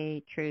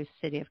a true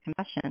city of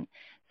compassion.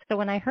 So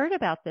when I heard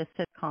about this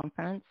at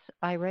conference,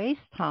 I raced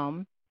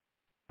home,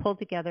 pulled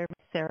together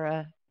my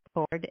S.A.R.A.H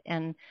board,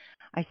 and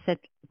I said,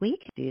 we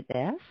could do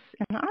this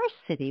in our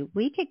city.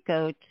 We could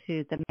go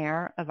to the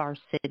mayor of our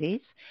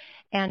cities,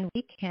 and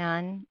we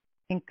can,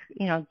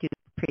 do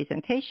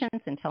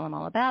presentations and tell them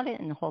all about it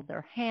and hold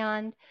their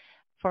hand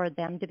for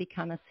them to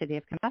become a city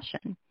of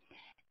compassion.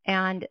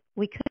 And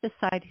we could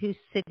decide whose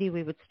city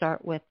we would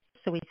start with.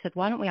 So we said,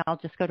 why don't we all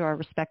just go to our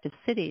respective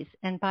cities?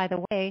 And by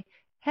the way,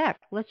 heck,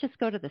 let's just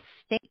go to the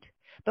state.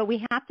 But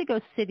we have to go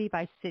city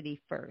by city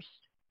first,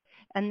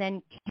 and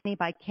then county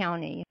by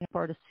county, and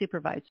Board of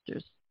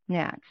Supervisors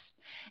next.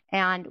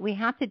 And we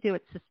have to do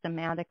it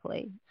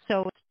systematically.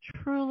 So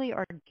it's truly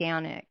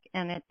organic,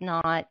 and it's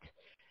not,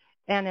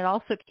 and it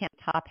also can't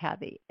top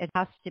heavy. It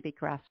has to be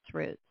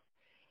grassroots.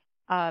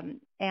 And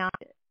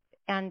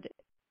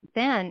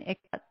then it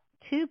got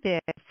too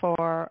big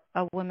for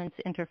a women's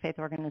interfaith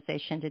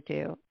organization to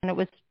do. And it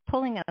was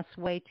pulling us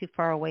way too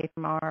far away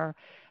from our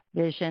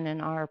vision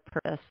and our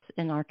purpose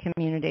in our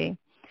community.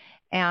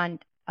 And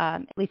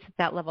at least at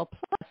that level.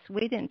 Plus,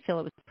 we didn't feel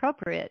it was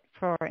appropriate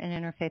for an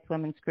interfaith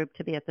women's group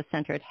to be at the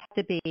center. It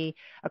had to be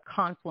a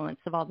confluence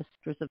of all the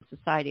sectors of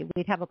society.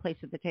 We'd have a place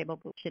at the table,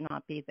 but we should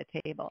not be the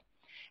table.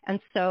 And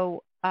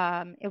so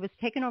it was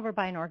taken over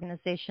by an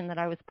organization that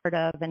I was part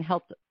of and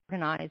helped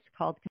organize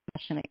called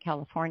Compassionate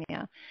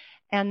California.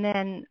 And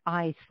then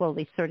I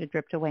slowly sort of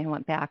dripped away and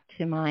went back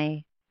to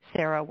my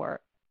S.A.R.A.H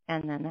work.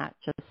 And then that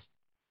just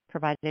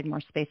provided more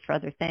space for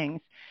other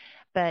things.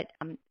 But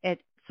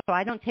so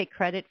I don't take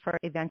credit for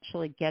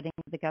eventually getting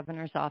the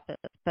governor's office,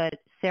 but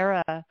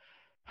S.A.R.A.H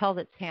held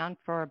its hand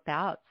for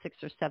about 6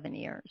 or 7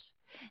 years.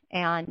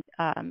 And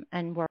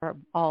we're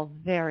all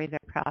very, very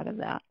proud of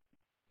that.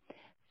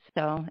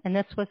 So, and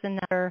this was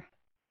another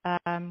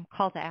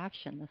call to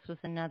action. This was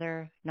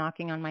another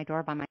knocking on my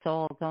door by my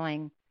soul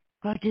going,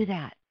 go do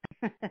that.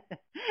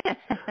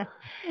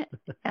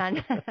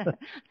 And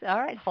all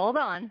right, hold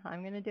on.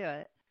 I'm going to do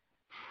it.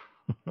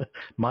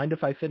 Mind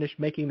if I finish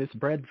making this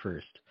bread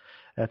first?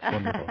 That's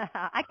wonderful.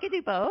 I could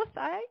do both.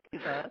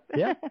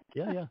 Yeah.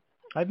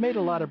 I've made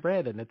a lot of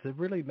bread, and it's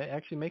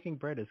actually making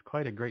bread is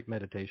quite a great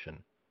meditation.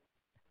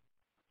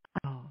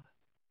 Oh,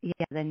 yeah,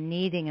 the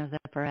kneading of the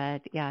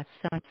bread. Yeah, it's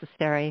so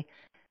necessary.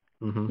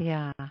 Mm-hmm.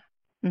 Yeah.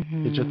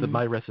 Mm-hmm. It's just that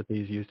my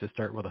recipes used to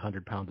start with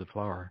 100 pounds of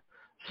flour.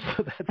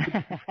 So that's a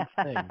different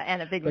thing.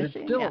 And a big but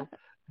machine, it's still, yeah.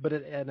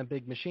 And a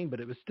big machine, but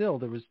there was still,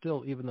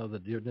 even though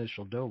the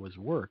initial dough was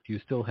worked, you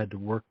still had to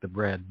work the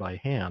bread by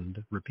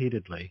hand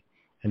repeatedly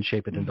and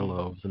shape it into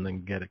loaves and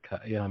then get it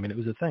cut. Yeah, I mean, it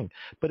was a thing.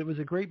 But it was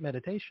a great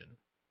meditation.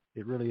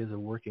 It really is a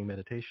working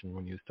meditation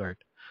when you start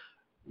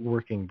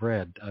working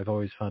bread. I've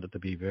always found it to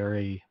be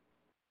very,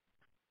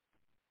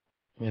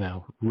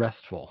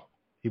 restful,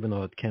 even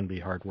though it can be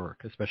hard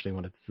work, especially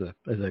when it's,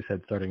 as I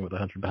said, starting with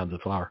 100 pounds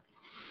of flour.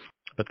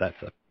 But that's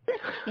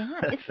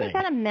it's some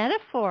kind of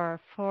metaphor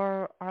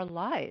for our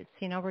lives.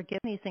 We're given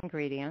these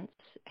ingredients.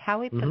 How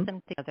we put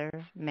them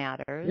together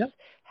matters. Yep.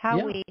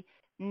 How we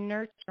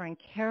nurture and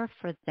care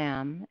for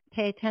them,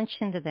 pay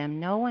attention to them,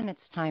 know when it's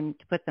time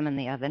to put them in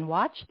the oven,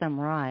 watch them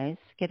rise,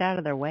 get out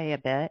of their way a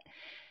bit,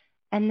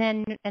 and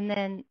then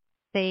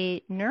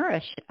they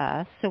nourish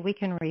us so we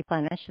can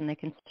replenish and they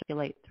can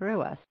circulate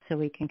through us so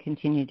we can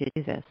continue to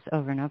do this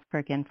over and over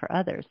again for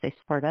others. They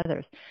support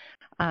others.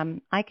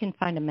 I can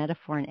find a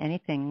metaphor in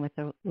anything with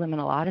the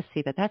Liminal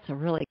Odyssey, but that's a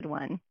really good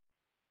one.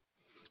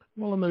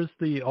 Well, and there's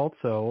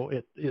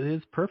it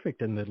is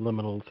perfect in the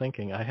liminal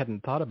thinking. I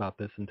hadn't thought about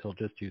this until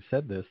just you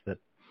said this, that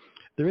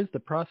there is the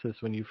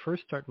process when you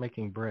first start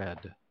making bread,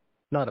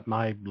 not at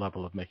my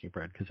level of making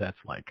bread, because that's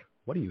like,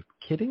 what are you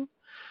kidding?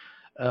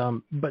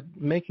 But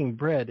making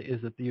bread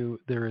is that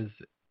there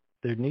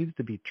needs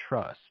to be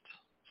trust.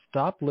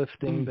 Stop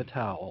lifting the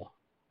towel.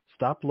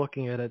 Stop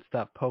looking at it.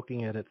 Stop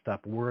poking at it.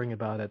 Stop worrying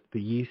about it. The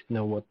yeast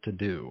know what to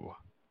do.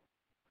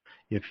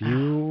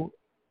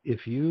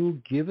 If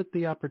you give it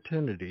the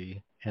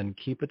opportunity and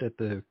keep it at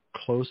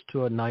close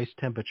to a nice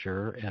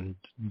temperature and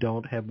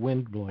don't have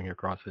wind blowing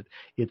across it,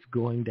 it's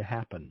going to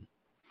happen.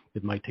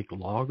 It might take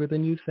longer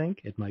than you think.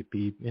 It might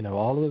be,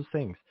 all of those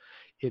things.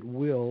 It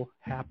will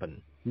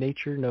happen.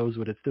 Nature knows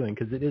what it's doing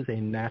because it is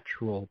a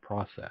natural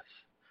process.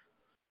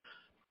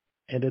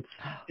 And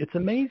it's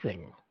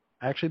amazing.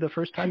 Actually, the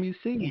first time you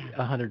see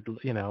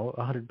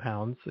 100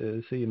 pounds,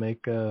 so you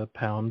make a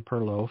pound per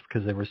loaf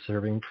because they were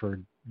serving for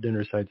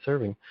dinner side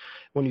serving.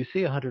 When you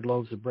see 100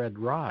 loaves of bread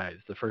rise,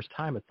 the first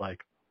time it's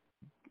like,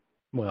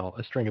 well,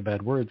 a string of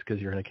bad words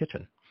because you're in a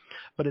kitchen.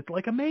 But it's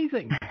like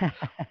amazing.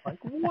 Like,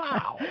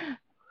 wow,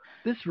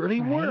 this really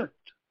worked.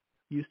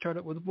 You start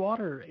it with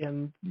water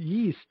and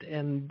yeast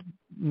and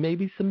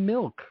maybe some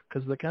milk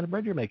because of the kind of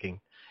bread you're making.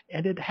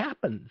 And it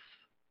happens.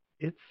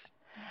 It's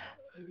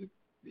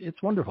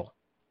wonderful.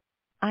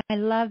 I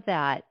love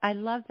that. I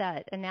love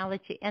that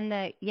analogy. And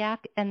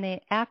the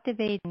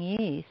activating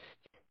yeast,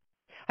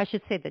 I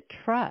should say the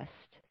trust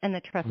and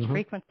the trust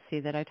frequency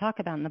that I talk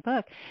about in the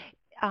book,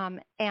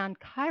 and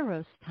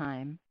Kairos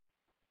time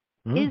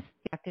is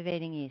the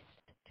activating yeast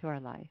to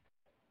our life.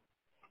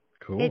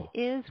 Cool. It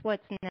is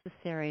what's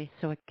necessary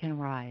so it can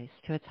rise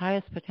to its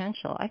highest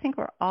potential. I think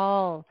we're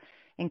all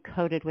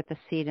encoded with the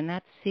seed, and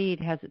that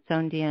seed has its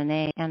own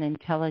DNA and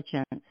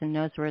intelligence and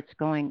knows where it's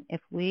going.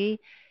 If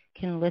we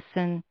can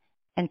listen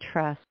and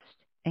trust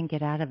and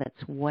get out of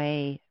its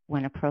way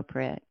when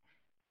appropriate.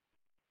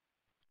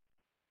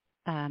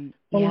 And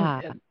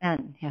I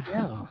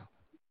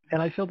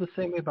feel the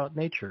same way about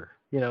nature.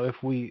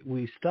 If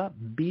we stop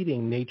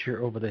beating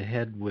nature over the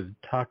head with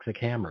toxic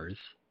hammers,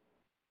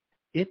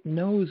 it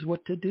knows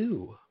what to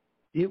do.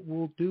 It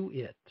will do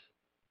it.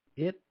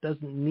 It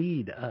doesn't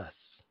need us.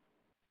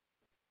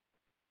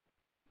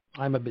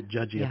 I'm a bit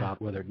judgy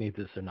about whether it needs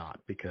us or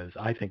not because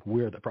I think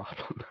we're the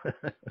problem.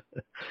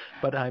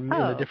 But I'm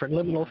in a different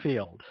liminal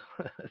field.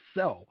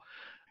 So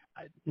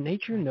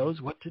nature knows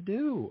what to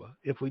do.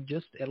 If we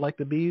just, like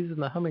the bees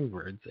and the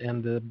hummingbirds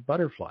and the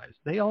butterflies,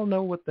 they all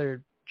know what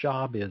their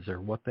job is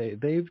or what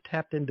they've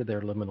tapped into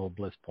their liminal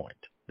bliss point.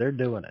 They're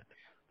doing it.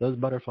 Those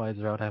butterflies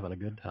are out having a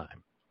good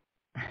time.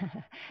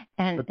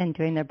 and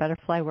doing their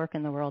butterfly work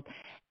in the world.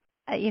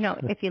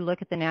 if you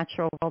look at the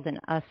natural world and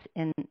us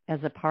as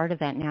a part of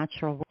that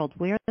natural world,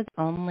 we're the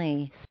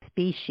only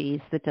species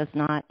that does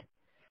not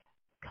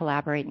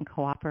collaborate and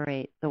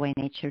cooperate the way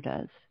nature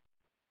does.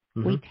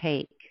 Mm-hmm. We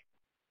take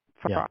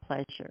for Yeah. our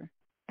pleasure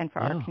and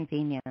for Yeah. our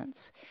convenience,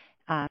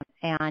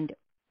 and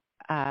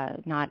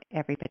not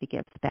everybody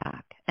gives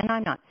back. And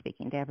I'm not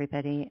speaking to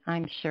everybody.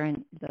 I'm sure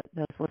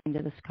those listening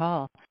to this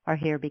call are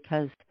here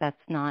because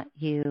that's not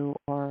you,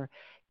 or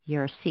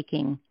you're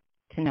seeking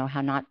to know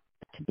how not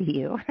to be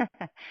you.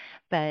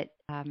 But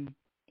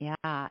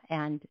yeah,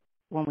 and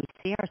when we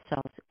see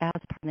ourselves as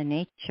part of the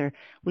nature,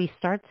 we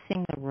start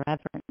seeing the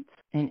reverence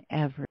in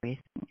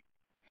everything.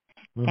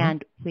 Mm-hmm.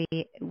 And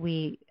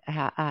we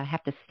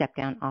have to step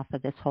down off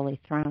of this holy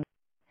throne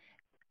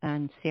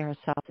and see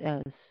ourselves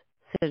as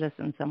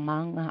citizens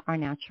among our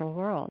natural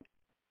world.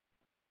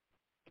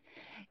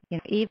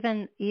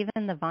 Even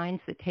the vines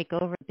that take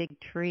over big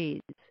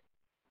trees,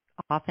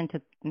 often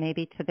to their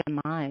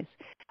demise,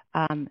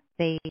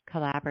 they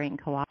collaborate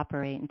and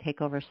cooperate and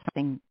take over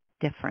something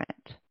different,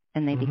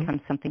 and they Mm-hmm.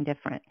 become something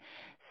different.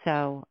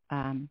 So,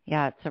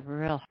 it's a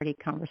real hearty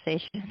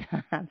conversation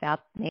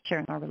about nature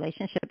and our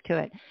relationship to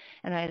it.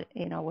 And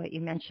what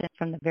you mentioned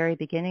from the very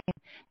beginning,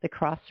 the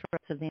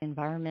crossroads of the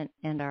environment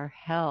and our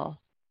health,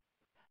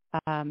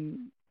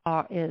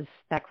 is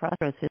that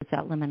crossroads is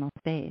that liminal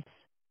space,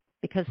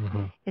 because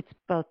Mm-hmm. it's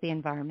both the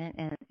environment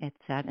and it's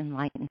that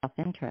enlightened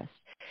self-interest.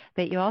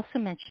 But you also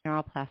mentioned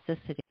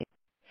neuroplasticity,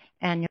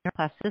 and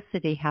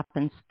neuroplasticity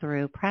happens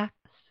through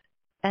practice.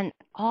 And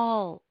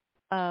all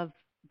of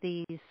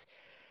these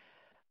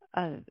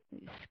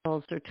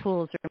skills or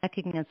tools or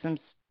mechanisms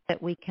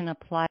that we can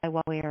apply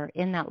while we are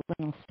in that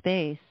liminal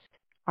space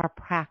are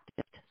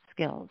practiced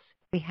skills.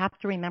 We have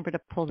to remember to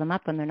pull them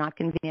up when they're not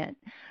convenient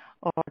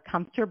or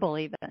comfortable,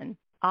 even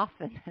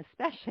often,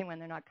 especially when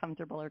they're not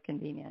comfortable or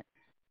convenient.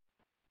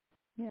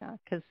 Yeah,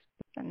 because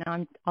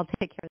I'll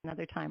take care of it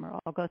another time, or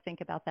I'll go think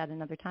about that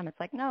another time. It's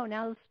like, no,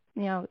 now's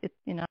it's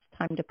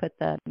time to put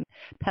the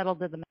pedal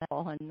to the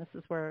metal, and this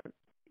is where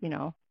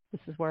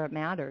it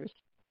matters.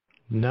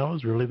 Now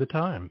is really the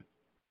time.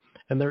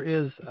 And there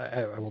is,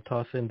 I will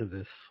toss into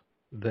this,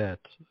 that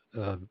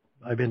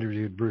I've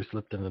interviewed Bruce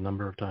Lipton a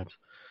number of times.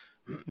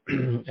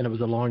 And it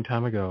was a long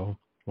time ago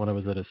when I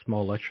was at a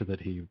small lecture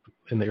that in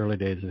the early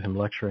days of him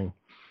lecturing,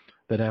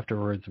 that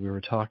afterwards we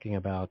were talking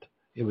about,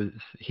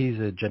 he's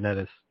a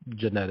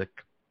genetic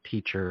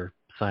teacher,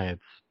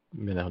 science,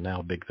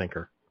 now big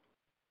thinker.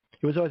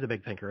 He was always a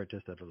big thinker, it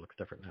just that it looks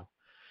different now.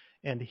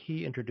 And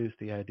he introduced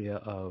the idea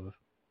of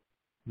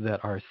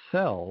that our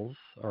cells,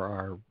 or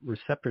our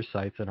receptor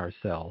sites in our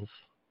cells,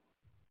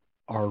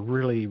 are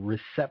really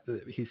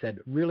receptive. He said,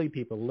 really,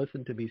 people,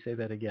 listen to me say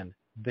that again.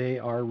 They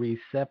are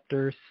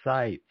receptor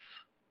sites.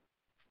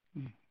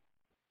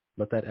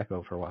 Let that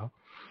echo for a while.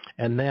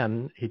 And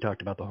then he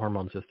talked about the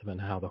hormone system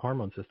and how the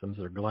hormone systems,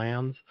 or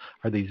glands,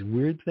 are these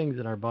weird things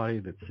in our body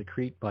that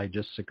secrete by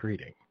just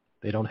secreting.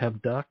 They don't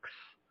have ducts.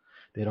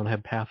 They don't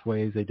have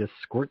pathways. They just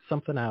squirt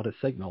something out, a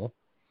signal,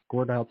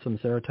 squirt out some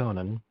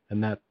serotonin,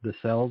 and that the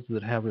cells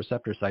that have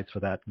receptor sites for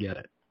that get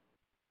it.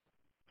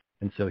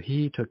 And so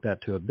he took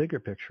that to a bigger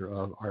picture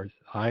of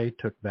I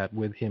took that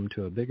with him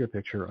to a bigger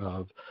picture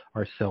of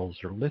our cells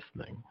are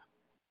listening.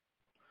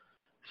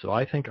 So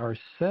I think our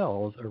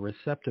cells are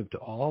receptive to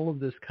all of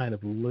this kind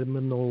of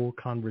liminal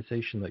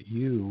conversation that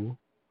you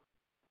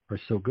are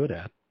so good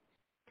at,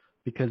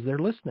 because they're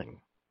listening.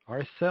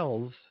 Our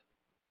cells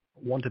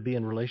want to be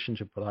in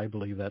relationship with, I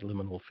believe, that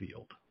liminal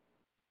field,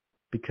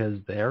 because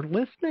they're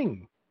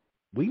listening.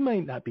 We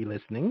might not be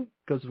listening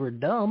because we're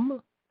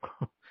dumb.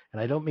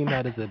 And I don't mean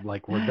that as if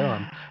like we're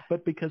dumb,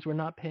 but because we're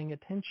not paying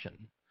attention.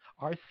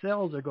 Our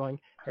cells are going,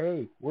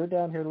 hey, we're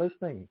down here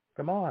listening.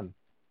 Come on.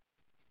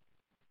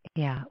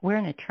 Yeah, we're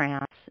in a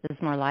trance is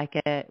more like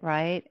it,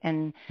 right?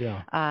 And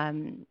yeah.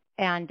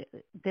 And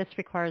this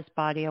requires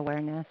body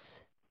awareness,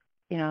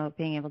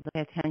 being able to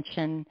pay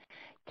attention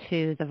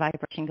to the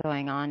vibration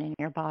going on in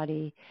your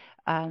body.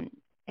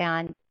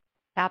 And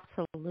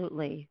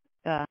absolutely,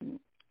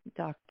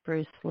 Dr.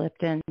 Bruce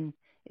Lipton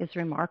is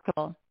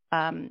remarkable.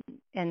 And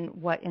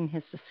in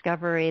his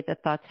discovery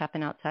that thoughts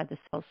happen outside the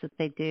cells, that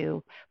they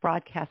do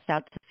broadcast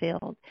out to the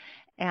field.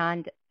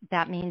 And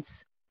that means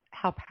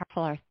how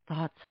powerful our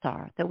thoughts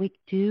are, that we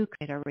do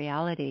create our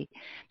reality.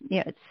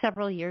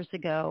 Several years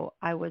ago,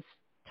 I was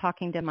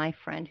talking to my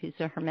friend who's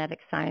a hermetic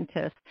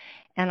scientist,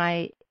 and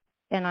I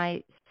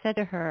said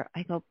to her,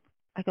 I go,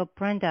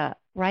 Brenda,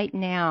 right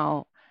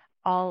now,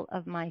 all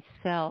of my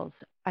cells,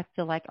 I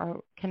feel like, are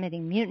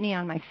committing mutiny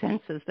on my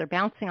senses. They're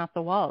bouncing off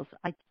the walls.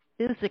 I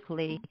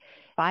physically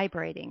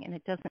vibrating, and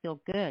it doesn't feel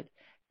good.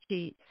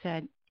 She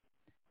said,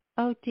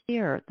 oh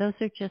dear, those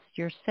are just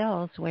your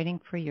cells waiting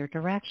for your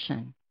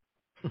direction.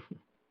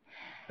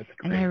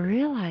 And I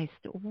realized,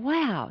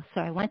 wow. So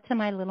I went to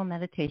my little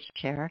meditation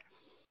chair,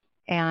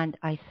 and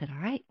I said,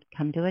 all right,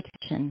 come to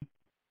attention.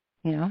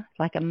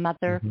 Like a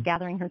mother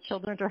gathering her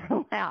children to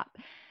her lap.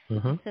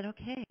 I said,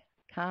 okay,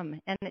 come.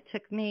 And it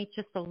took me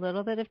just a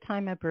little bit of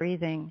time of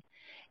breathing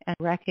and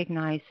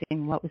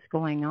recognizing what was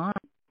going on.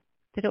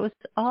 that it was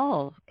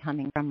all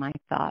coming from my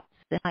thoughts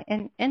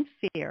and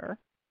fear,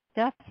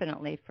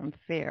 definitely from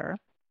fear.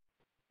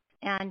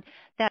 And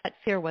that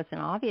fear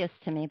wasn't obvious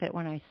to me, but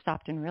when I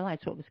stopped and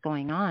realized what was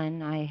going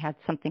on, I had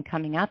something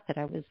coming up that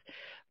I was,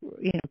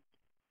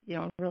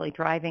 really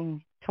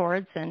driving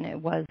towards, and it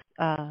was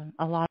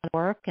a lot of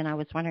work, and I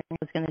was wondering if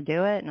I was going to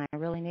do it, and I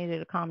really needed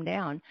to calm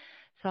down.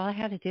 So all I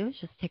had to do was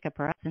just take a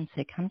breath and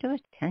say, come to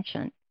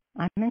attention.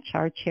 I'm in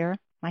charge here.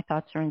 My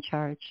thoughts are in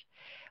charge.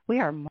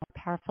 We are more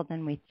powerful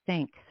than we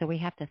think, so we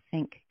have to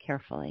think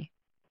carefully.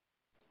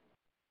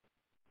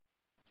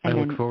 I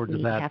look forward to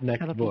that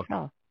next book.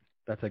 Control.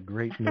 That's a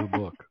great new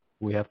book.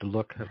 We have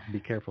to be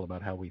careful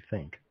about how we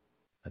think.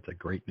 That's a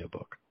great new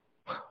book.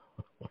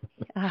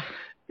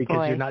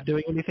 Because you're not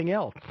doing anything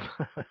else.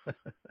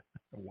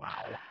 Wow.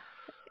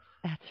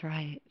 That's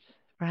right.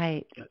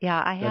 Right.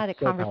 Yeah, I had a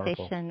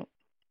conversation.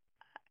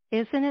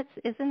 Isn't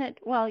it?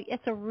 Well,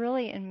 it's a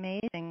really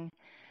amazing,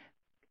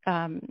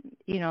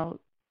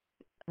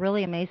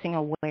 really amazing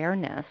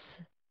awareness.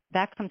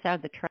 That comes out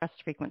of the trust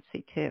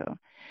frequency too.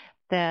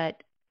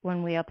 That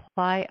when we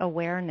apply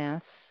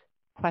awareness,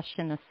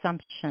 question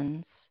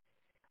assumptions,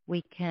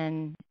 we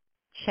can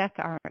check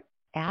our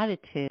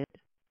attitude,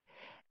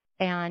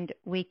 and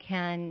we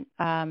can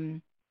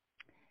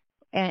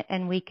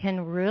and we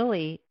can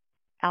really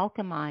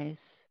alchemize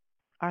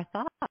our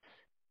thoughts.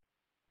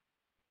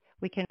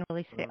 We can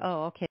really say,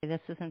 oh, okay,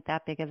 this isn't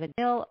that big of a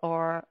deal,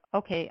 or,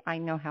 okay, I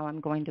know how I'm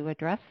going to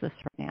address this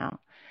right now.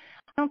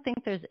 I don't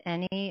think there's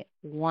any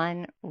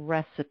one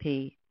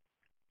recipe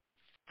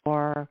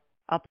for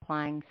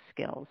applying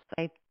skills.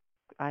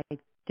 I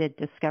did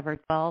discover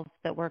 12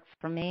 that work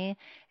for me,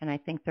 and I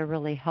think they're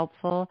really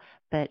helpful,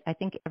 but I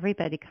think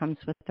everybody comes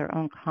with their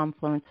own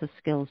confluence of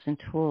skills and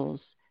tools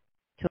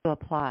to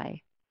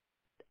apply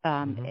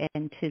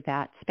into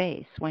that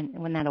space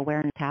when that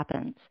awareness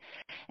happens.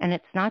 And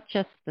it's not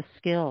just the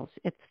skills,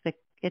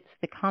 it's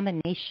the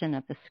combination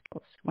of the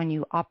skills when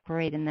you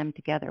operate in them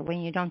together,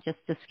 when you don't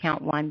just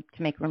discount one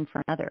to make room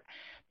for another.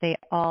 They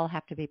all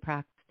have to be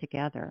practiced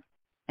together,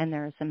 and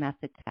there's a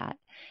method to that.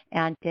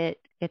 And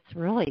it's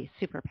really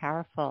super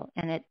powerful,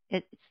 and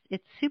it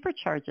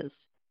supercharges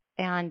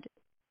and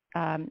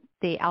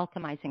the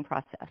alchemizing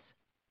process.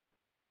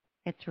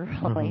 It's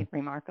really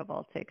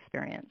remarkable to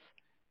experience.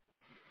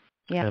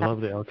 Yeah. I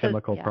love the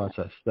alchemical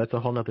process. That's a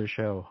whole other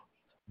show,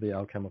 the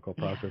alchemical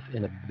process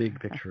in a big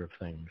picture of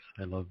things.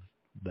 I love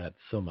that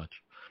so much.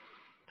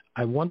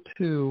 I want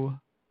to,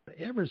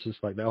 ever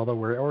just like that, although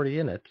we're already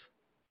in it,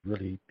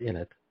 really in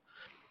it,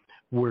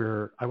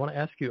 I want to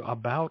ask you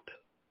about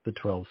the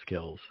 12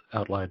 skills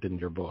outlined in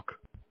your book.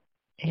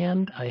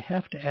 And I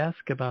have to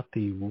ask about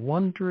the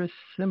wondrous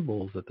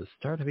symbols at the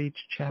start of each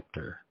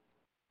chapter.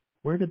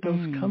 Where did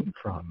those come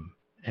from?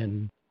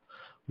 And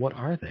what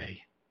are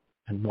they?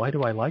 And why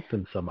do I like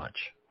them so much?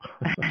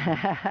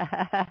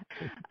 Well,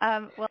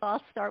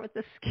 I'll start with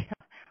the skill.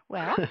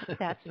 Well,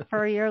 that's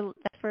for your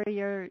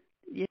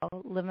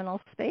liminal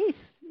space,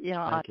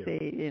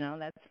 Odyssey.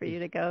 That's for you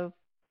to go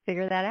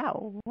figure that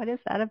out. What is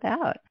that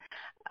about?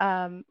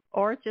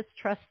 Or just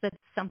trust that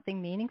it's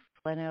something meaningful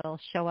and it'll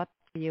show up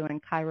for you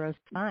in Kairos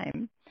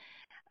time.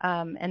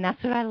 And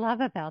that's what I love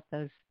about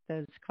those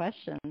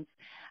questions.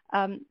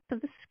 So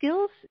the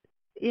skills,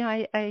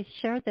 I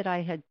shared that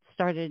I had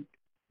started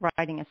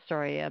writing a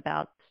story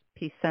about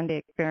Peace Sunday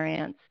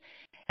experience.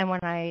 And when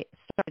I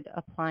started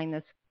applying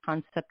this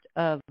concept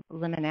of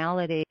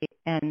liminality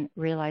and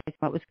realized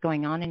what was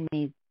going on in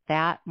me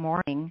that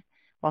morning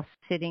while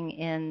sitting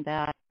in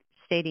that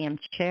stadium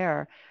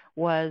chair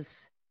was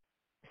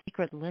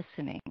sacred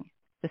listening,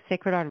 the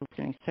sacred art of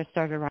listening. So I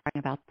started writing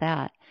about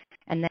that.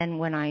 And then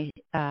when I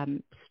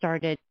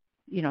started,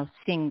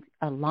 seeing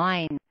a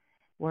line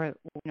where,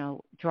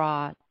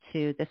 draw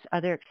to this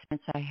other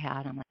experience I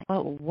had, I'm like,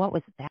 oh, what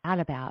was that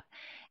about?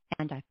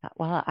 And I thought,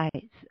 well,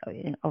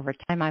 over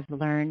time I've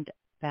learned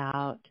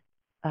about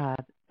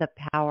the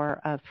power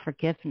of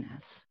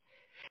forgiveness.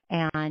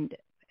 And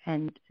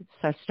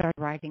so I started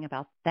writing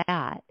about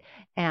that.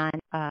 And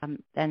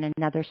then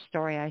another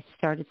story, I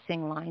started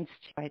seeing lines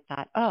to, I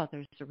thought, oh,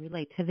 there's a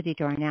relativity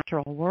to our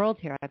natural world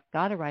here. I've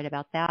got to write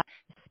about that,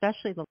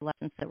 especially the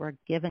lessons that were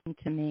given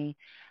to me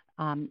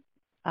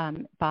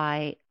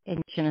by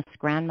Indigenous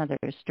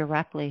grandmothers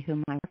directly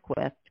whom I work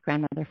with,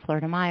 Grandmother Flor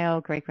de Mayo,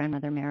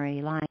 Great-Grandmother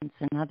Mary Lyons,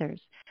 and others.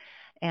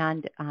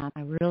 And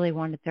I really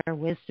wanted their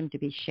wisdom to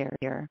be shared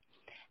here.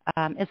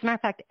 As a matter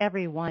of fact,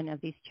 every one of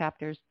these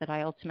chapters that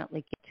I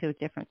ultimately get to a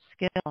different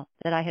skill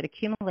that I had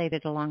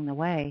accumulated along the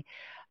way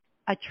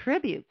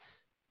attributes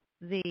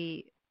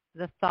the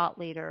thought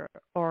leader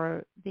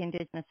or the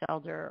Indigenous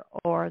elder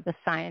or the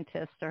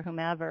scientist or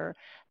whomever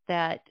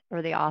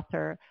or the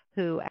author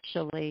who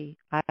actually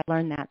I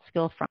learned that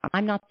skill from.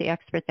 I'm not the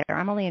expert there.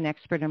 I'm only an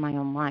expert in my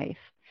own life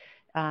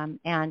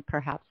and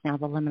perhaps now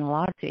the Liminal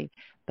Odyssey.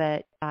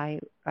 But I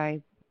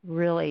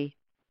really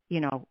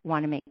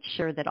want to make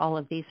sure that all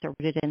of these are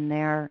rooted in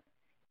their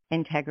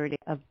integrity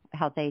of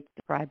how they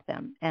described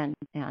them and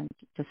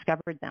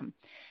discovered them.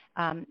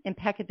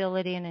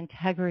 Impeccability and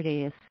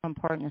integrity is so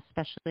important,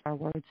 especially our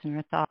words and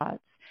our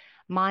thoughts.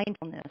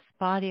 mindfulness,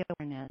 body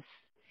awareness,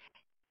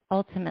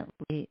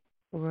 ultimately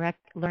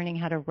learning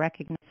how to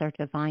recognize our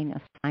divine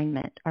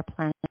assignment, our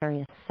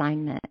planetary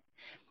assignment,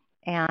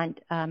 and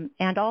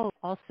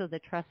also the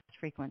trust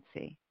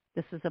frequency.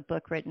 This is a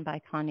book written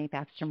by Connie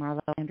Baxter Marlowe,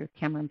 Andrew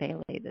Cameron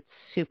Bailey, that's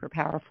super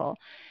powerful,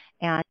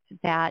 and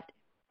that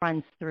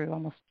runs through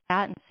almost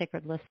that and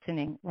sacred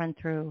listening run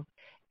through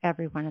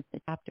every one of the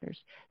chapters.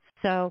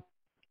 So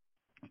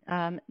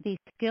these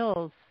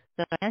skills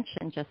that I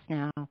mentioned just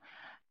now,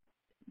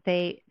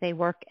 they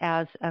work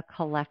as a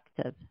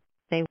collective.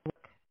 They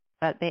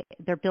work,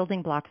 they're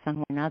building blocks on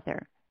one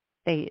another.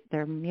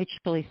 They're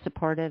mutually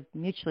supportive,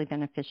 mutually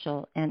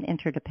beneficial, and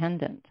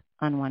interdependent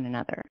on one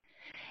another.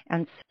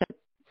 And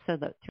so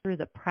that through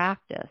the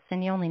practice,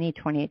 and you only need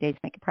 28 days to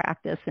make a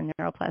practice in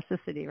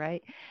neuroplasticity,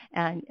 right?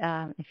 And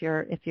if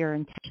you're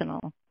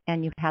intentional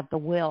and you have the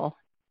will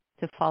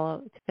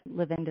to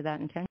live into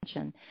that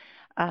intention,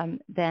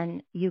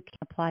 then you can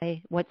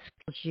apply what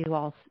skills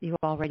you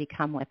already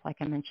come with. Like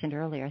I mentioned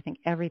earlier, I think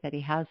everybody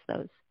has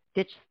those.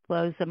 Ditch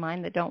flows of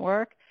mind that don't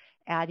work.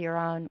 Add your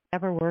own,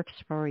 whatever works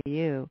for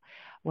you.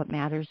 What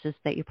matters is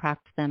that you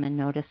practice them and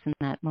notice in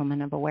that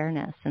moment of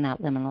awareness, in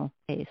that liminal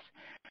space.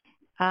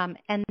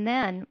 And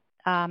then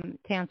to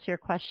answer your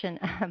question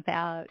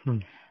about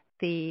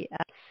the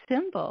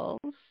symbols,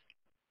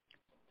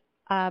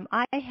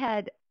 I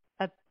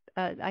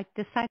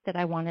decided that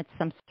I wanted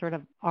some sort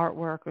of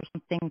artwork or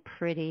something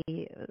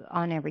pretty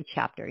on every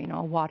chapter,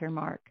 a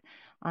watermark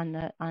on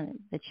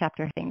the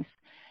chapter things.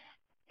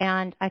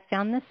 And I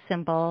found this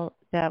symbol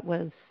that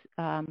was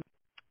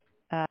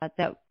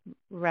that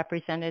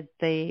represented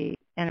the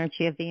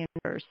energy of the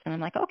universe. And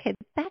I'm like, okay,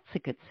 that's a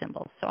good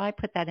symbol. So I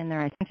put that in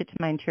there. I sent it to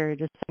my interior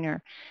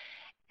designer.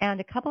 And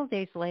a couple of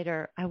days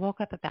later, I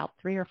woke up about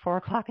 3 or 4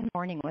 o'clock in the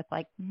morning with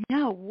like,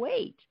 no,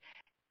 wait,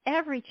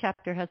 every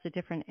chapter has a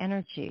different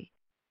energy.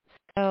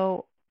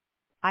 So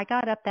I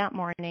got up that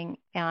morning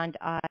and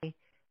I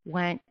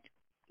went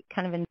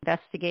kind of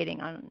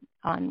investigating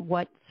on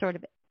what sort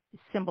of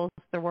symbols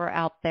there were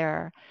out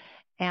there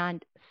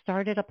and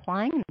started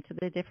applying them to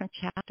the different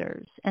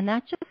chapters. And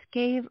that just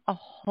gave a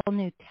whole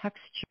new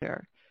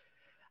texture.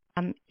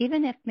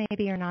 Even if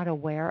maybe you're not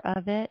aware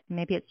of it,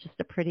 maybe it's just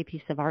a pretty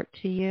piece of art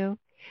to you,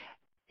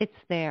 it's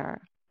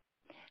there.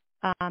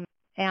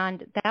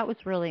 And that was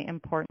really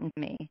important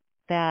to me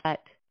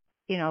that,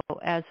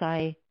 as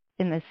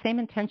in the same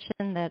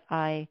intention that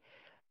I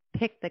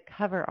picked the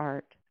cover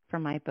art for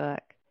my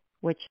book,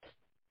 which is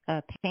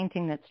a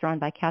painting that's drawn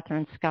by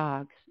Catherine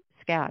Skaggs,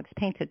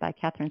 painted by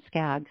Catherine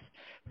Skaggs,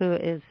 who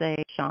is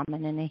a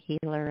shaman and a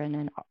healer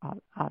and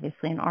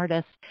obviously an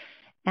artist.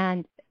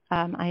 And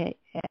I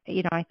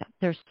thought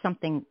there's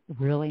something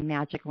really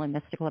magical and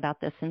mystical about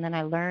this. And then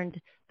I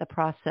learned the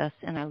process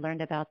and I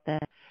learned about the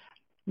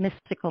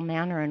mystical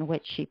manner in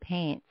which she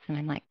paints. And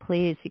I'm like,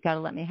 please, you got to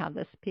let me have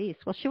this piece.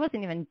 Well, she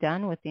wasn't even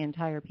done with the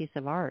entire piece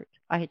of art.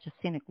 I had just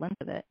seen a glimpse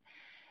of it.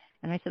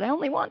 And I said, I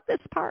only want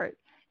this part.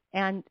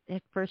 And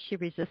at first she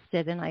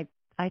resisted, and I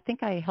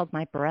think I held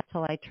my breath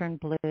till I turned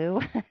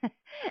blue.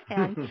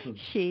 And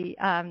she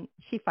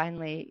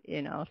finally,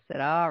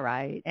 said, all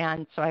right.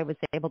 And so I was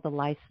able to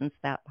license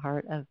that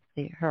part of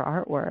her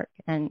artwork.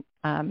 And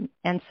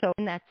so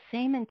in that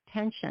same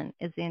intention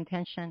is the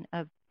intention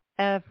of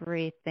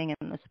everything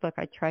in this book.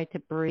 I tried to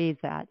breathe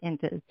that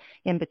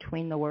in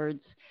between the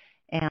words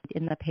and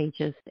in the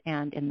pages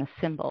and in the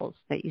symbols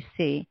that you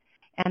see.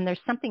 And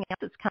there's something else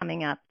that's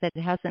coming up that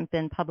hasn't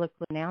been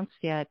publicly announced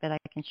yet, but I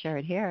can share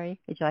it here.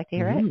 Would you like to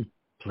hear it?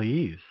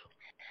 Please.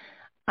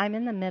 I'm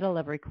in the middle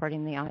of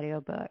recording the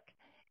audiobook,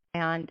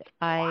 and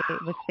I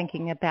was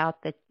thinking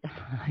about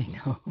I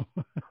know.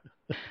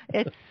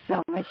 It's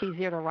so much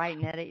easier to write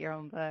and edit your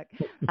own book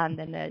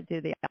than to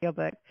do the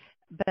audiobook.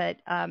 But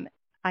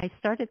I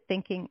started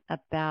thinking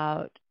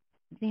about,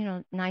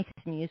 nice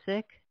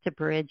music to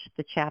bridge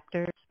the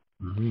chapters.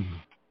 Mm-hmm.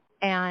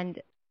 And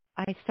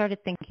I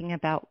started thinking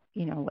about,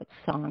 what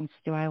songs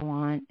do I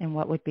want and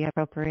what would be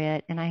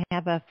appropriate. And I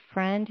have a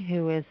friend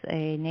who is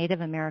a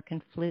Native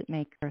American flute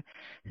maker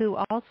who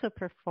also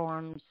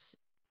performs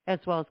as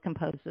well as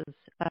composes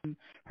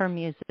her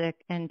music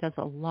and does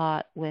a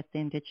lot with the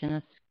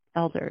indigenous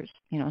elders.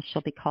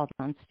 She'll be called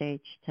on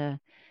stage to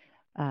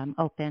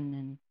open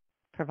and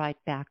provide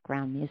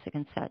background music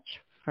and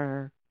such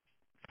for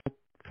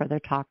their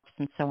talks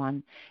and so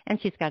on. And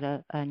she's got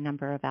a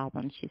number of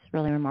albums. She's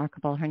really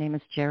remarkable. Her name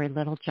is Jerry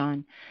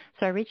Littlejohn.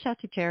 So I reached out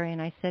to Jerry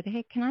and I said,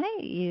 hey, can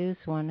I use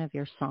one of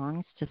your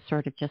songs to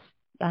sort of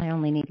I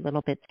only need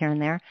little bits here and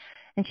there.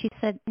 And she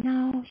said,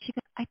 no, she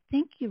goes, I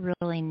think you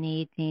really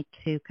need me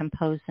to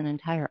compose an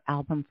entire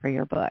album for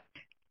your book.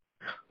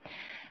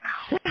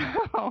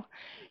 So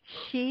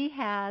she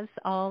has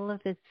all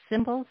of the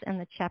symbols and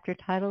the chapter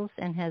titles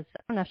and I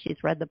don't know if she's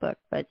read the book,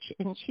 but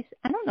I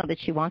don't know that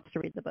she wants to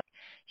read the book.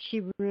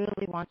 She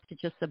really wants to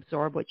just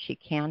absorb what she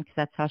can because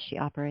that's how she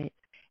operates.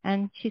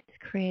 And she's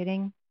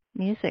creating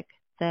music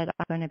that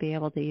I'm going to be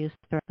able to use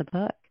throughout the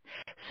book.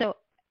 So,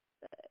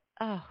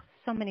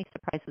 so many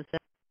surprises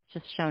have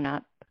just shown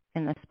up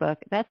in this book.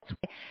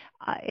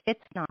 It's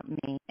not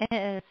me.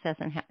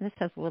 This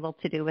has little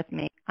to do with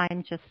me.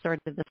 I'm just sort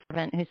of the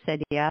servant who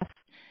said yes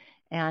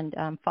and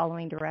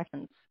following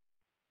directions,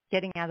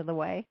 getting out of the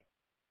way.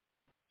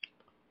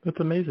 That's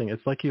amazing.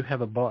 It's like you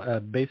have a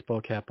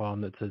baseball cap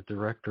on that says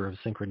Director of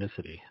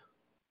Synchronicity.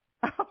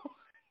 Oh,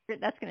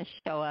 that's going to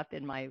show up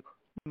in my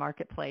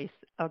marketplace.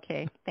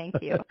 Okay, thank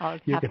you. I'll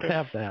You have can to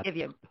have that. give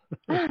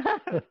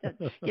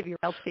you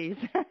royalties.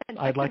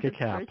 I'd like a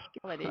cap.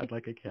 I'd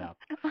like a cap.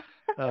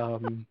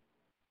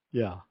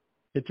 Yeah.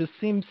 It just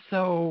seems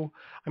so,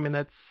 I mean,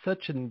 that's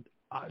such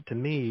to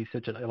me,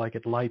 like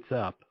it lights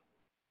up.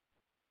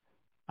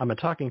 I'm a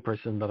talking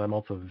person, but I'm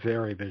also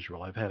very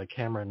visual. I've had a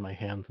camera in my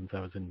hand since I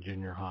was in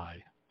junior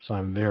high, so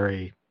I'm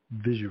very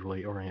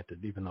visually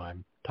oriented, even though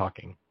I'm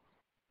talking.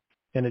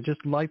 And it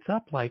just lights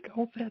up like,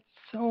 oh,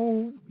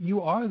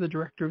 you are the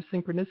Director of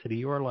Synchronicity.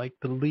 You are like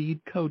the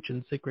lead coach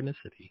in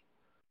Synchronicity,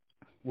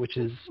 which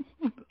is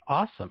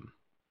awesome.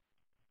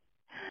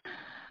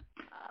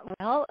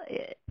 Well,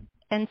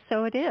 and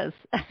so it is.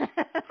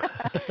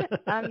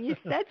 You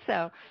said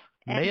so.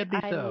 May it be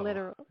so.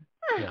 Literally.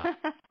 Yeah.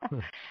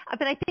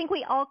 But I think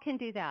we all can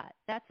do that.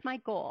 That's my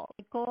goal.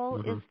 My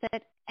goal is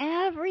that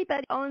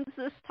everybody owns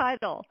this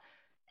title.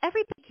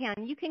 Everybody can.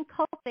 You can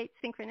cultivate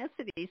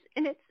synchronicities,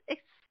 and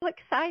it's so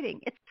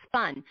exciting. It's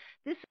fun.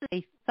 This is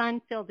a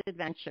fun-filled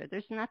adventure.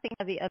 There's nothing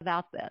heavy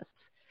about this.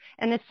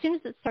 And as soon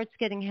as it starts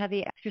getting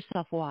heavy, ask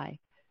yourself why.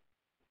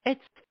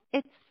 It's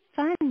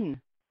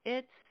fun.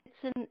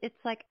 It's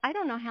like, I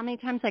don't know how many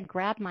times I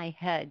grabbed my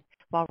head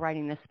while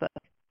writing this book.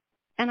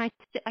 And I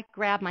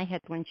grabbed my head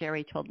when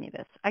Jerry told me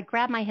this. I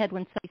grabbed my head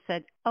when somebody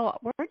said, oh,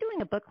 we're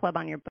doing a book club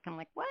on your book. I'm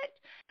like, what?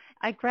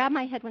 I grab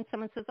my head when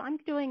someone says, I'm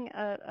doing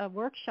a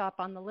workshop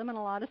on the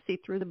Liminal Odyssey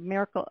through the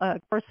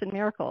Course in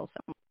Miracles.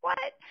 I'm like,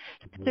 what?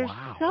 There's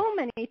so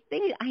many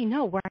things. I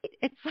know, right?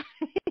 It's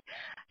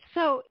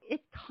so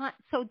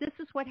this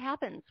is what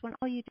happens when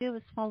all you do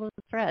is follow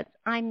the threads.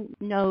 I'm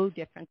no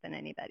different than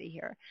anybody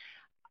here.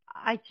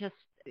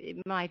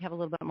 It might have a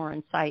little bit more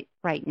insight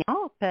right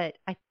now, but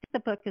I think the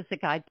book is a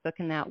guidebook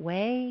in that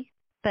way,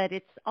 but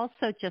it's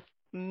also just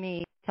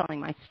me telling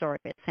my story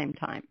at the same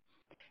time,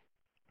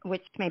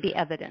 which may be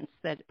evidence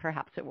that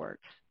perhaps it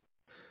works.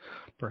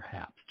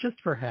 Perhaps, just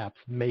perhaps,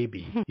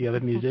 maybe. You have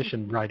a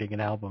musician writing an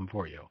album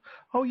for you.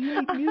 Oh,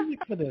 you need music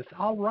for this.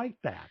 I'll write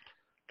that.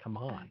 Come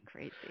on.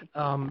 Crazy.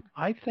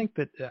 I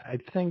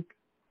think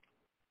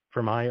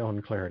for my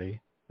own clarity,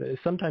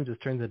 sometimes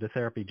it turns into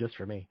therapy just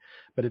for me,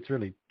 but it's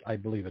really, I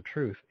believe, a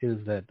truth, is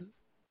that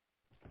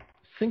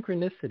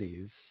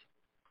synchronicities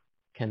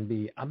can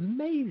be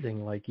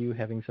amazing, like you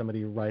having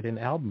somebody write an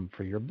album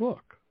for your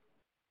book.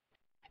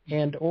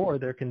 Or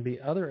there can be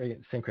other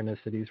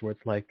synchronicities where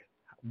it's like,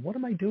 what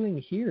am I doing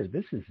here?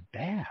 This is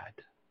bad.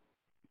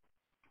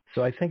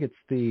 So I think it's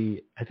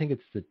the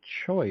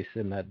choice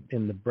in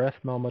the breath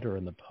moment or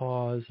in the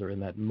pause or in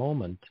that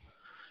moment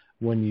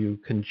when you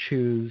can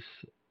choose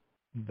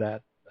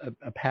that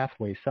a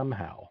pathway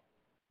somehow.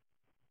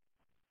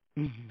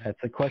 That's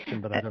a question,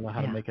 but I don't know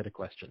how to make it a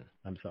question.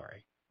 I'm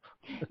sorry.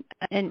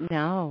 And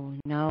no,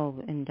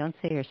 and don't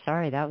say you're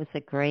sorry. That was a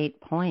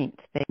great point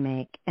they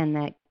make, and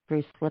that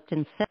Bruce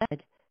Lipton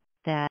said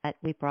that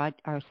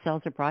our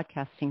cells are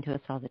broadcasting to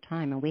us all the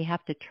time, and we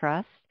have to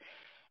trust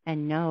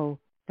and know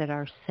that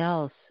our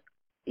cells,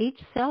 each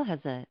cell has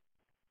a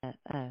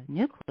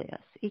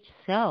nucleus. Each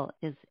cell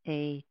is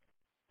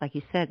like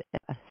you said,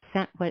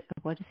 what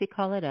does he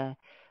call it? A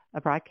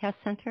broadcast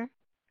center?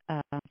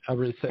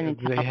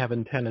 They have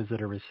antennas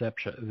that are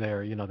reception.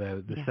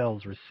 The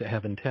cells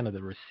have antenna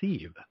that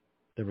receive,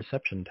 the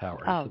reception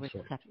towers. Oh,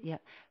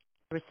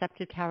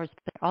 receptive towers,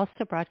 but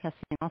also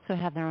broadcasting also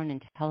have their own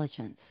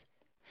intelligence.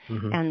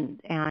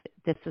 And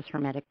this is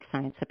Hermetic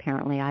science,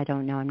 apparently. I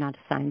don't know. I'm not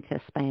a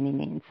scientist by any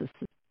means. This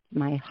is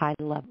my high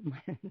level,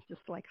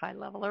 just like high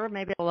level, or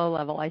maybe a low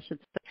level, I should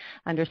say,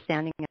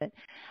 understanding of it.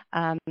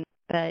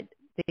 But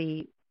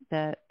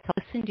to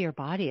listen to your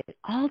body, it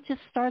all just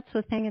starts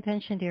with paying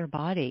attention to your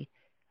body.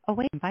 Oh,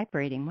 wait, I'm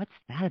vibrating. What's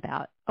that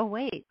about? Oh,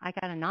 wait, I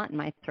got a knot in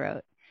my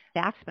throat.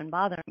 The back's been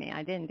bothering me.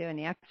 I didn't do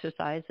any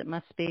exercise. It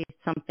must be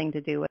something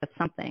to do with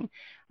something.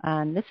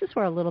 This is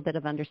where a little bit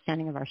of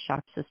understanding of our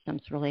chakra system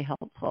is really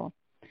helpful,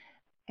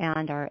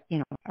 and our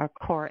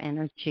core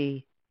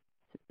energy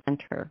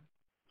center,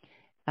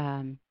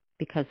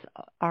 because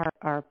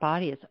our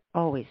body is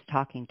always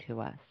talking to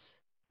us,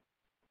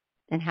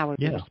 and how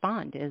we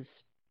respond is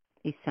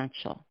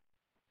essential.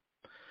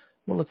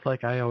 Well, it's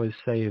like I always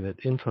say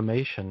that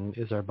inflammation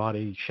is our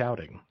body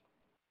shouting.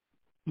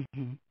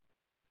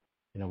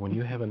 When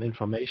you have an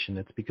inflammation,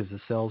 it's because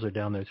the cells are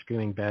down there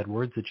screaming bad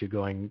words at you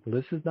going,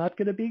 this is not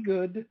going to be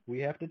good. We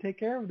have to take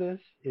care of this.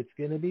 It's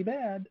going to be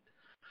bad.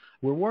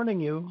 We're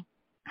warning you.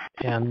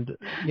 And,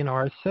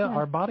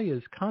 our body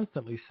is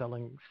constantly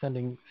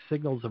sending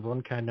signals of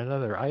one kind or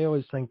another. I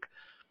always think,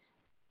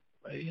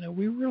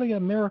 we're really a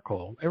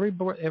miracle. Every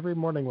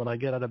morning when I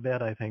get out of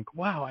bed, I think,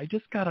 wow, I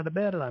just got out of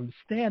bed and I'm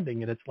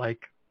standing. And it's like,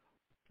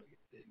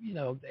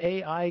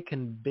 AI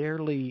can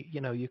barely,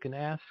 you can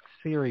ask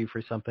Siri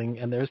for something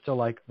and they're still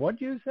like,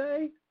 what'd you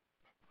say?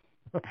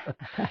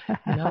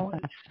 you know,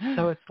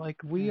 so it's like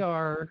we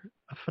are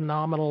a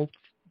phenomenal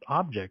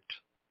object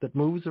that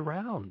moves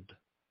around.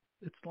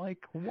 It's like,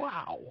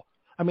 wow.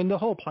 I mean, the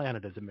whole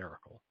planet is a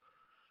miracle.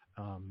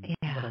 But I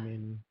Yeah.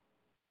 mean,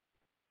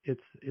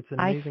 it's an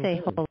I amazing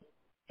say thing.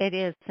 it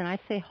is, and I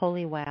say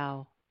holy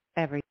wow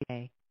every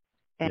day.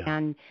 Yeah.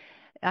 And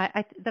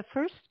the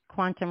first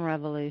quantum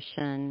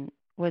revolution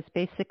was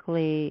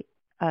basically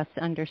us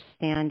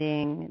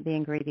understanding the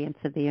ingredients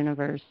of the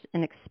universe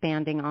and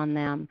expanding on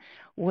them,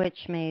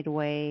 which made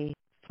way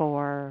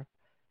for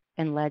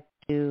and led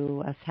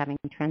to us having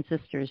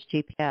transistors,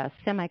 GPS,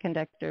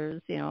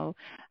 semiconductors,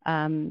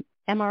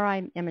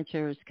 MRI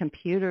imagers,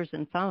 computers,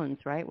 and phones,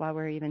 right, while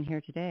we're even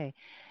here today.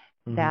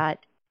 Mm-hmm. That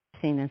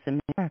seen as a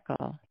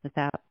miracle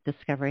that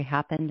discovery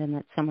happened and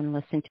that someone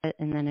listened to it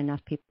and then enough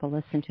people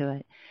listened to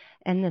it.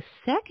 And the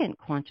second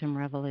quantum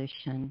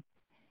revolution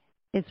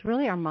is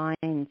really our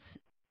minds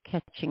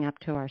catching up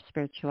to our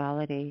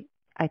spirituality,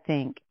 I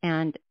think.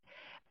 And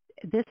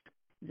it's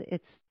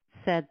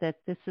said that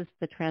this is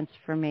the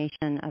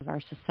transformation of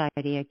our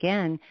society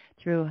again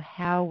through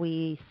how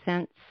we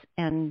sense,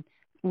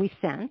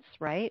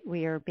 right?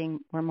 We're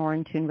more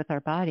in tune with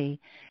our body,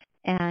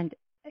 and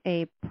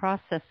a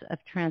process of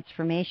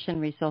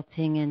transformation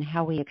resulting in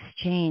how we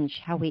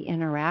exchange, how we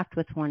interact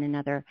with one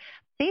another,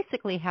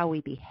 basically how we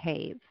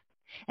behave,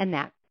 and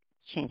that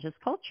changes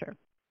culture.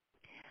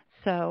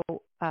 So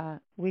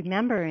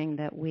remembering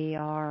that we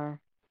are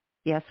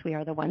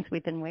the ones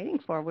we've been waiting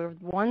for. We're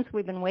the ones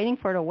we've been waiting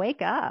for to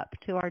wake up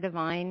to our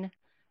divine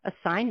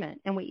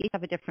assignment, and we each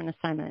have a different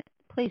assignment.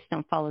 Please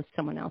don't follow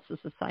someone else's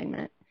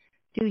assignment.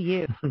 Do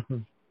you.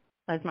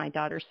 As my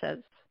daughter says,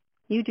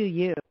 you do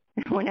you.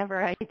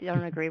 Whenever I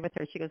don't agree with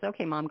her, she goes,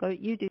 okay, Mom, go,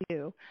 you do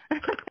you.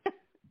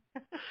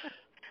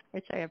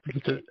 Which I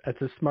appreciate.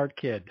 That's a smart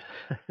kid.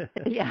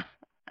 Yeah,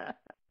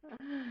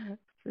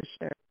 for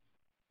sure.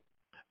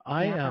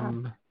 I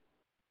am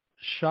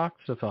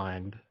shocked to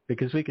find,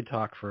 because we could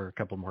talk for a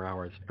couple more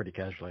hours pretty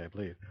casually, I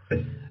believe,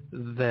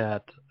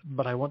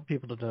 but I want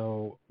people to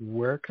know,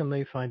 where can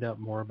they find out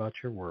more about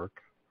your work?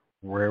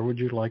 Where would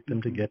you like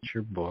them to get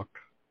your book?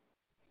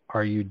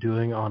 Are you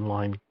doing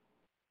online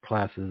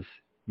classes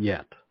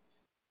yet?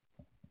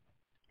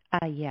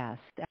 Yes,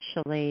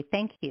 actually,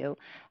 thank you.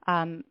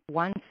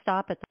 One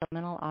stop at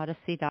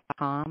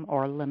liminalodyssey.com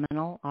or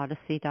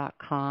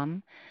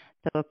liminalodyssey.com.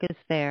 The book is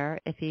there.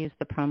 If you use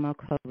the promo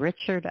code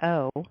Richard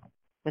O,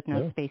 with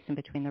no space in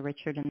between the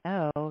Richard and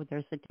the O,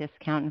 there's a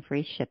discount and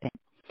free shipping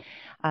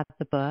of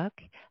the book.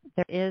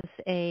 There is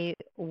a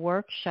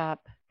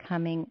workshop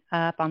coming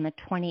up on the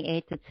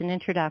 28th. It's an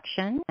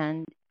introduction,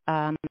 and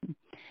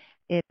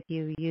if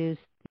you use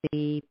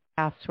the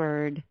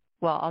password,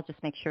 well, I'll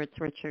just make sure it's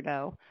Richard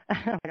O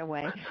right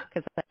away,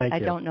 because I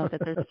don't know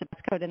that there's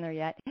a code in there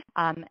yet,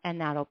 and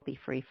that'll be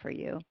free for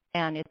you.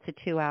 And it's a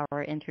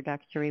 2-hour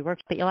introductory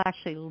workshop, but you'll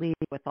actually leave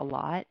with a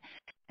lot.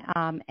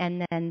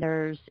 And then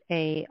there's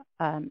an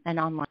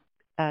online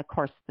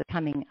course that's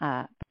coming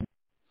up.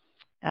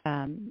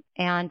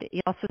 And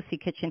you also see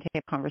kitchen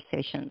table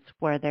conversations,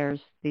 where there's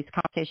these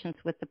conversations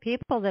with the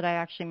people that I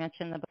actually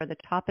mentioned, or the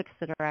topics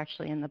that are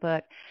actually in the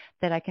book,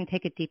 that I can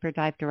take a deeper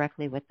dive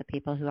directly with the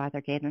people who either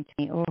gave them to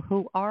me or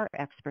who are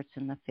experts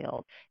in the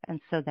field. And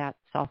so that's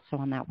also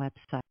on that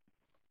website.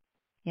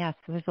 Yeah,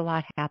 so there's a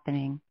lot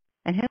happening.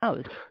 And who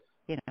knows?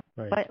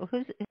 But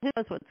who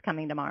knows what's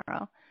coming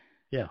tomorrow?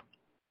 Yeah.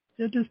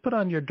 Just put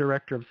on your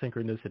Director of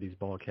Synchronicities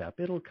ball cap.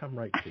 It'll come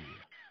right to you.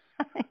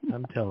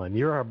 I'm telling you,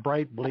 you're a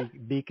bright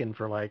beacon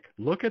for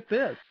look at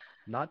this.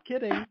 Not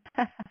kidding.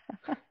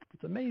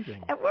 It's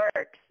amazing. It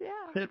works,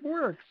 yeah. It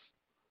works.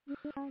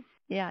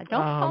 Yeah,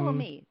 don't follow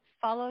me.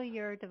 Follow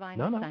your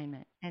divine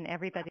assignment, and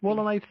everybody. Well,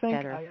 and I think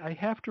better. I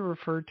have to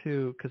refer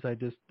to, because I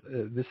just,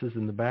 this is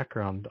in the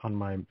background on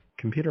my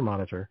computer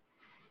monitor,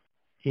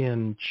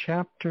 in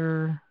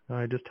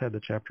I just had the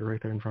chapter right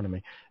there in front of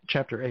me,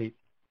 Chapter 8,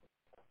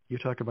 you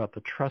talk about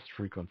the trust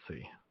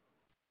frequency.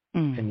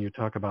 And you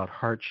talk about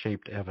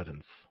heart-shaped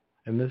evidence.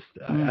 And this,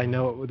 I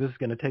know this is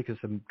going to take us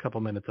a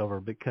couple minutes over,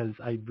 because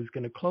I was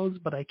going to close,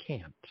 but I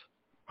can't.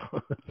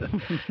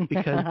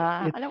 Because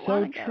it's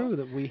so true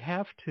that we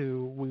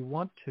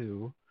want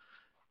to,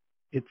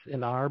 it's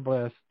in our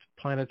best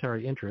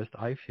planetary interest,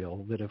 I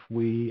feel, that if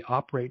we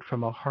operate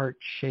from a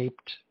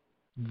heart-shaped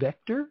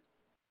vector,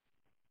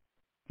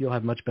 you'll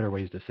have much better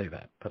ways to say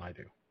that than I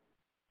do.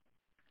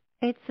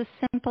 It's as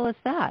simple as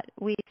that.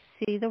 We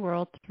see the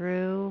world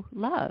through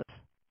love.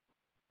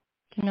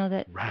 To know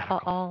that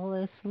all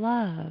is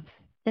love.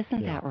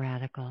 Isn't that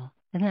radical?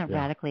 Isn't that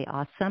radically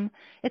awesome?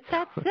 It's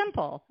that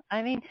simple.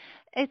 I mean,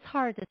 it's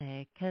hard to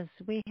say, because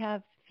we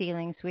have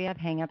feelings, we have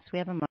hang-ups, we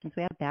have emotions,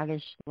 we have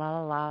baggage,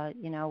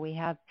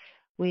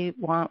 we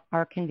want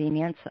our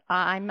convenience.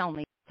 I'm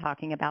only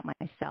talking about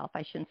myself.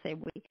 I shouldn't say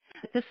we.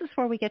 But this is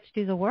where we get to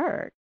do the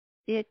work.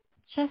 It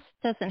just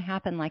doesn't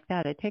happen like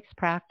that. It takes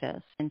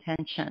practice,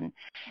 intention.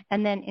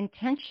 And then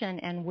intention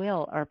and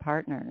will are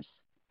partners.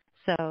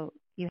 So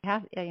you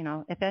have,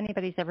 if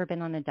anybody's ever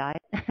been on a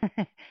diet,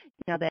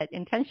 that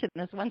intention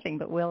is one thing,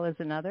 but will is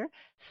another.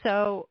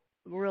 So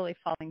really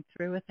following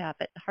through with that.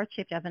 But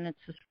heart-shaped evidence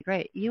is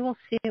great. You will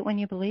see it when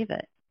you believe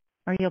it.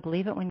 Or you'll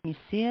believe it when you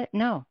see it?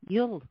 No,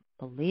 you'll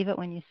believe it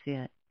when you see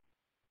it.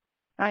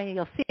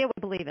 You'll see it when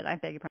you believe it. I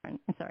beg your pardon.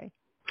 I'm sorry.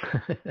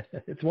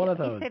 It's one of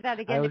those. Let me say that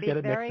I again to always be get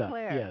it very mixed up.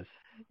 clear. Yes.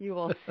 You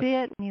will see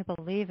it when you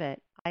believe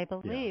it. I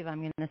believe I'm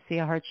going to see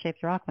a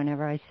heart-shaped rock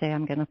whenever I say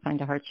I'm going to find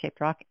a heart-shaped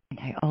rock, and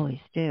I always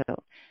do.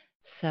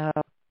 So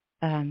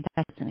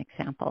that's an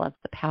example of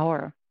the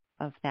power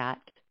of that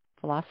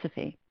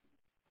philosophy.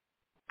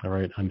 All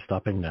right, I'm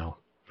stopping now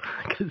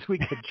because we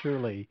could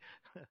truly,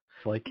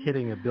 it's like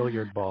hitting a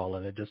billiard ball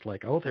and it just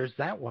like, oh, there's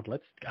that one.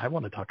 I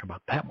want to talk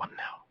about that one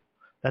now.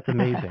 That's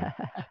amazing.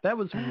 That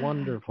was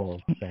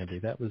wonderful, Sandy.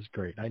 That was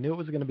great. I knew it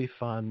was going to be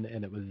fun,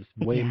 and it was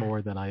way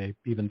more than I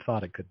even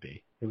thought it could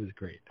be. It was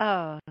great.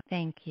 Oh,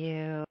 thank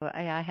you.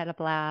 I had a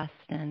blast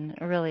and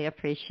really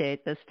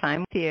appreciate this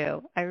time with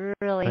you. I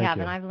really have,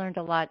 and I've learned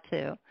a lot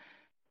too.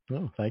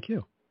 Oh, thank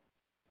you.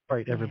 All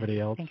right,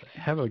 everybody else,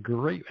 have a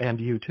great, and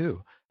you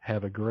too,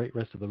 have a great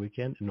rest of the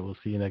weekend, and we'll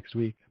see you next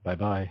week.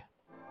 Bye-bye.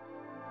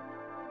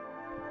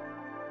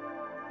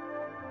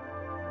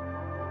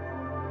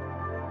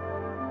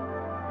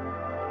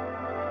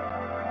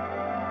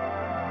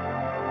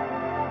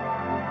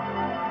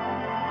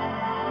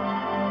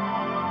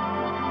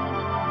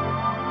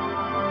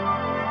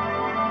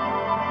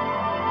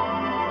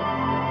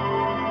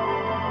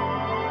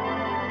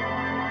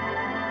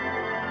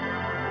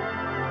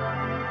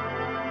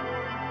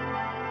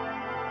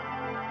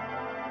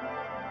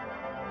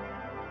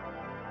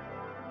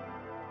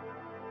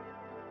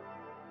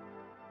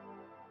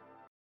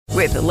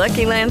 With the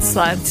Lucky Land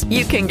Slots,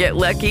 you can get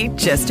lucky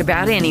just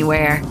about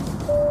anywhere.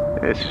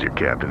 This is your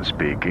captain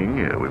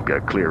speaking. We've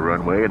got clear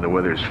runway and the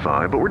weather's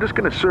fine, but we're just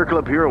going to circle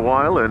up here a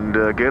while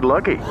and get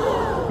lucky.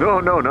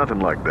 No, nothing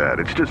like that.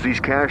 It's just these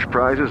cash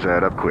prizes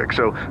add up quick.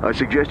 So I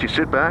suggest you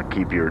sit back,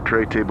 keep your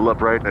tray table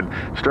upright, and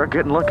start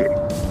getting lucky.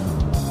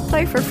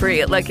 Play for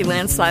free at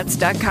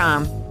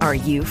LuckyLandSlots.com. Are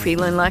you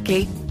feeling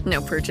lucky?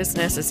 No purchase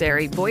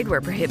necessary. Void where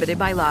prohibited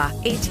by law.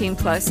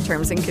 18+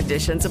 terms and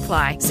conditions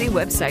apply. See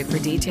website for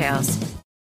details.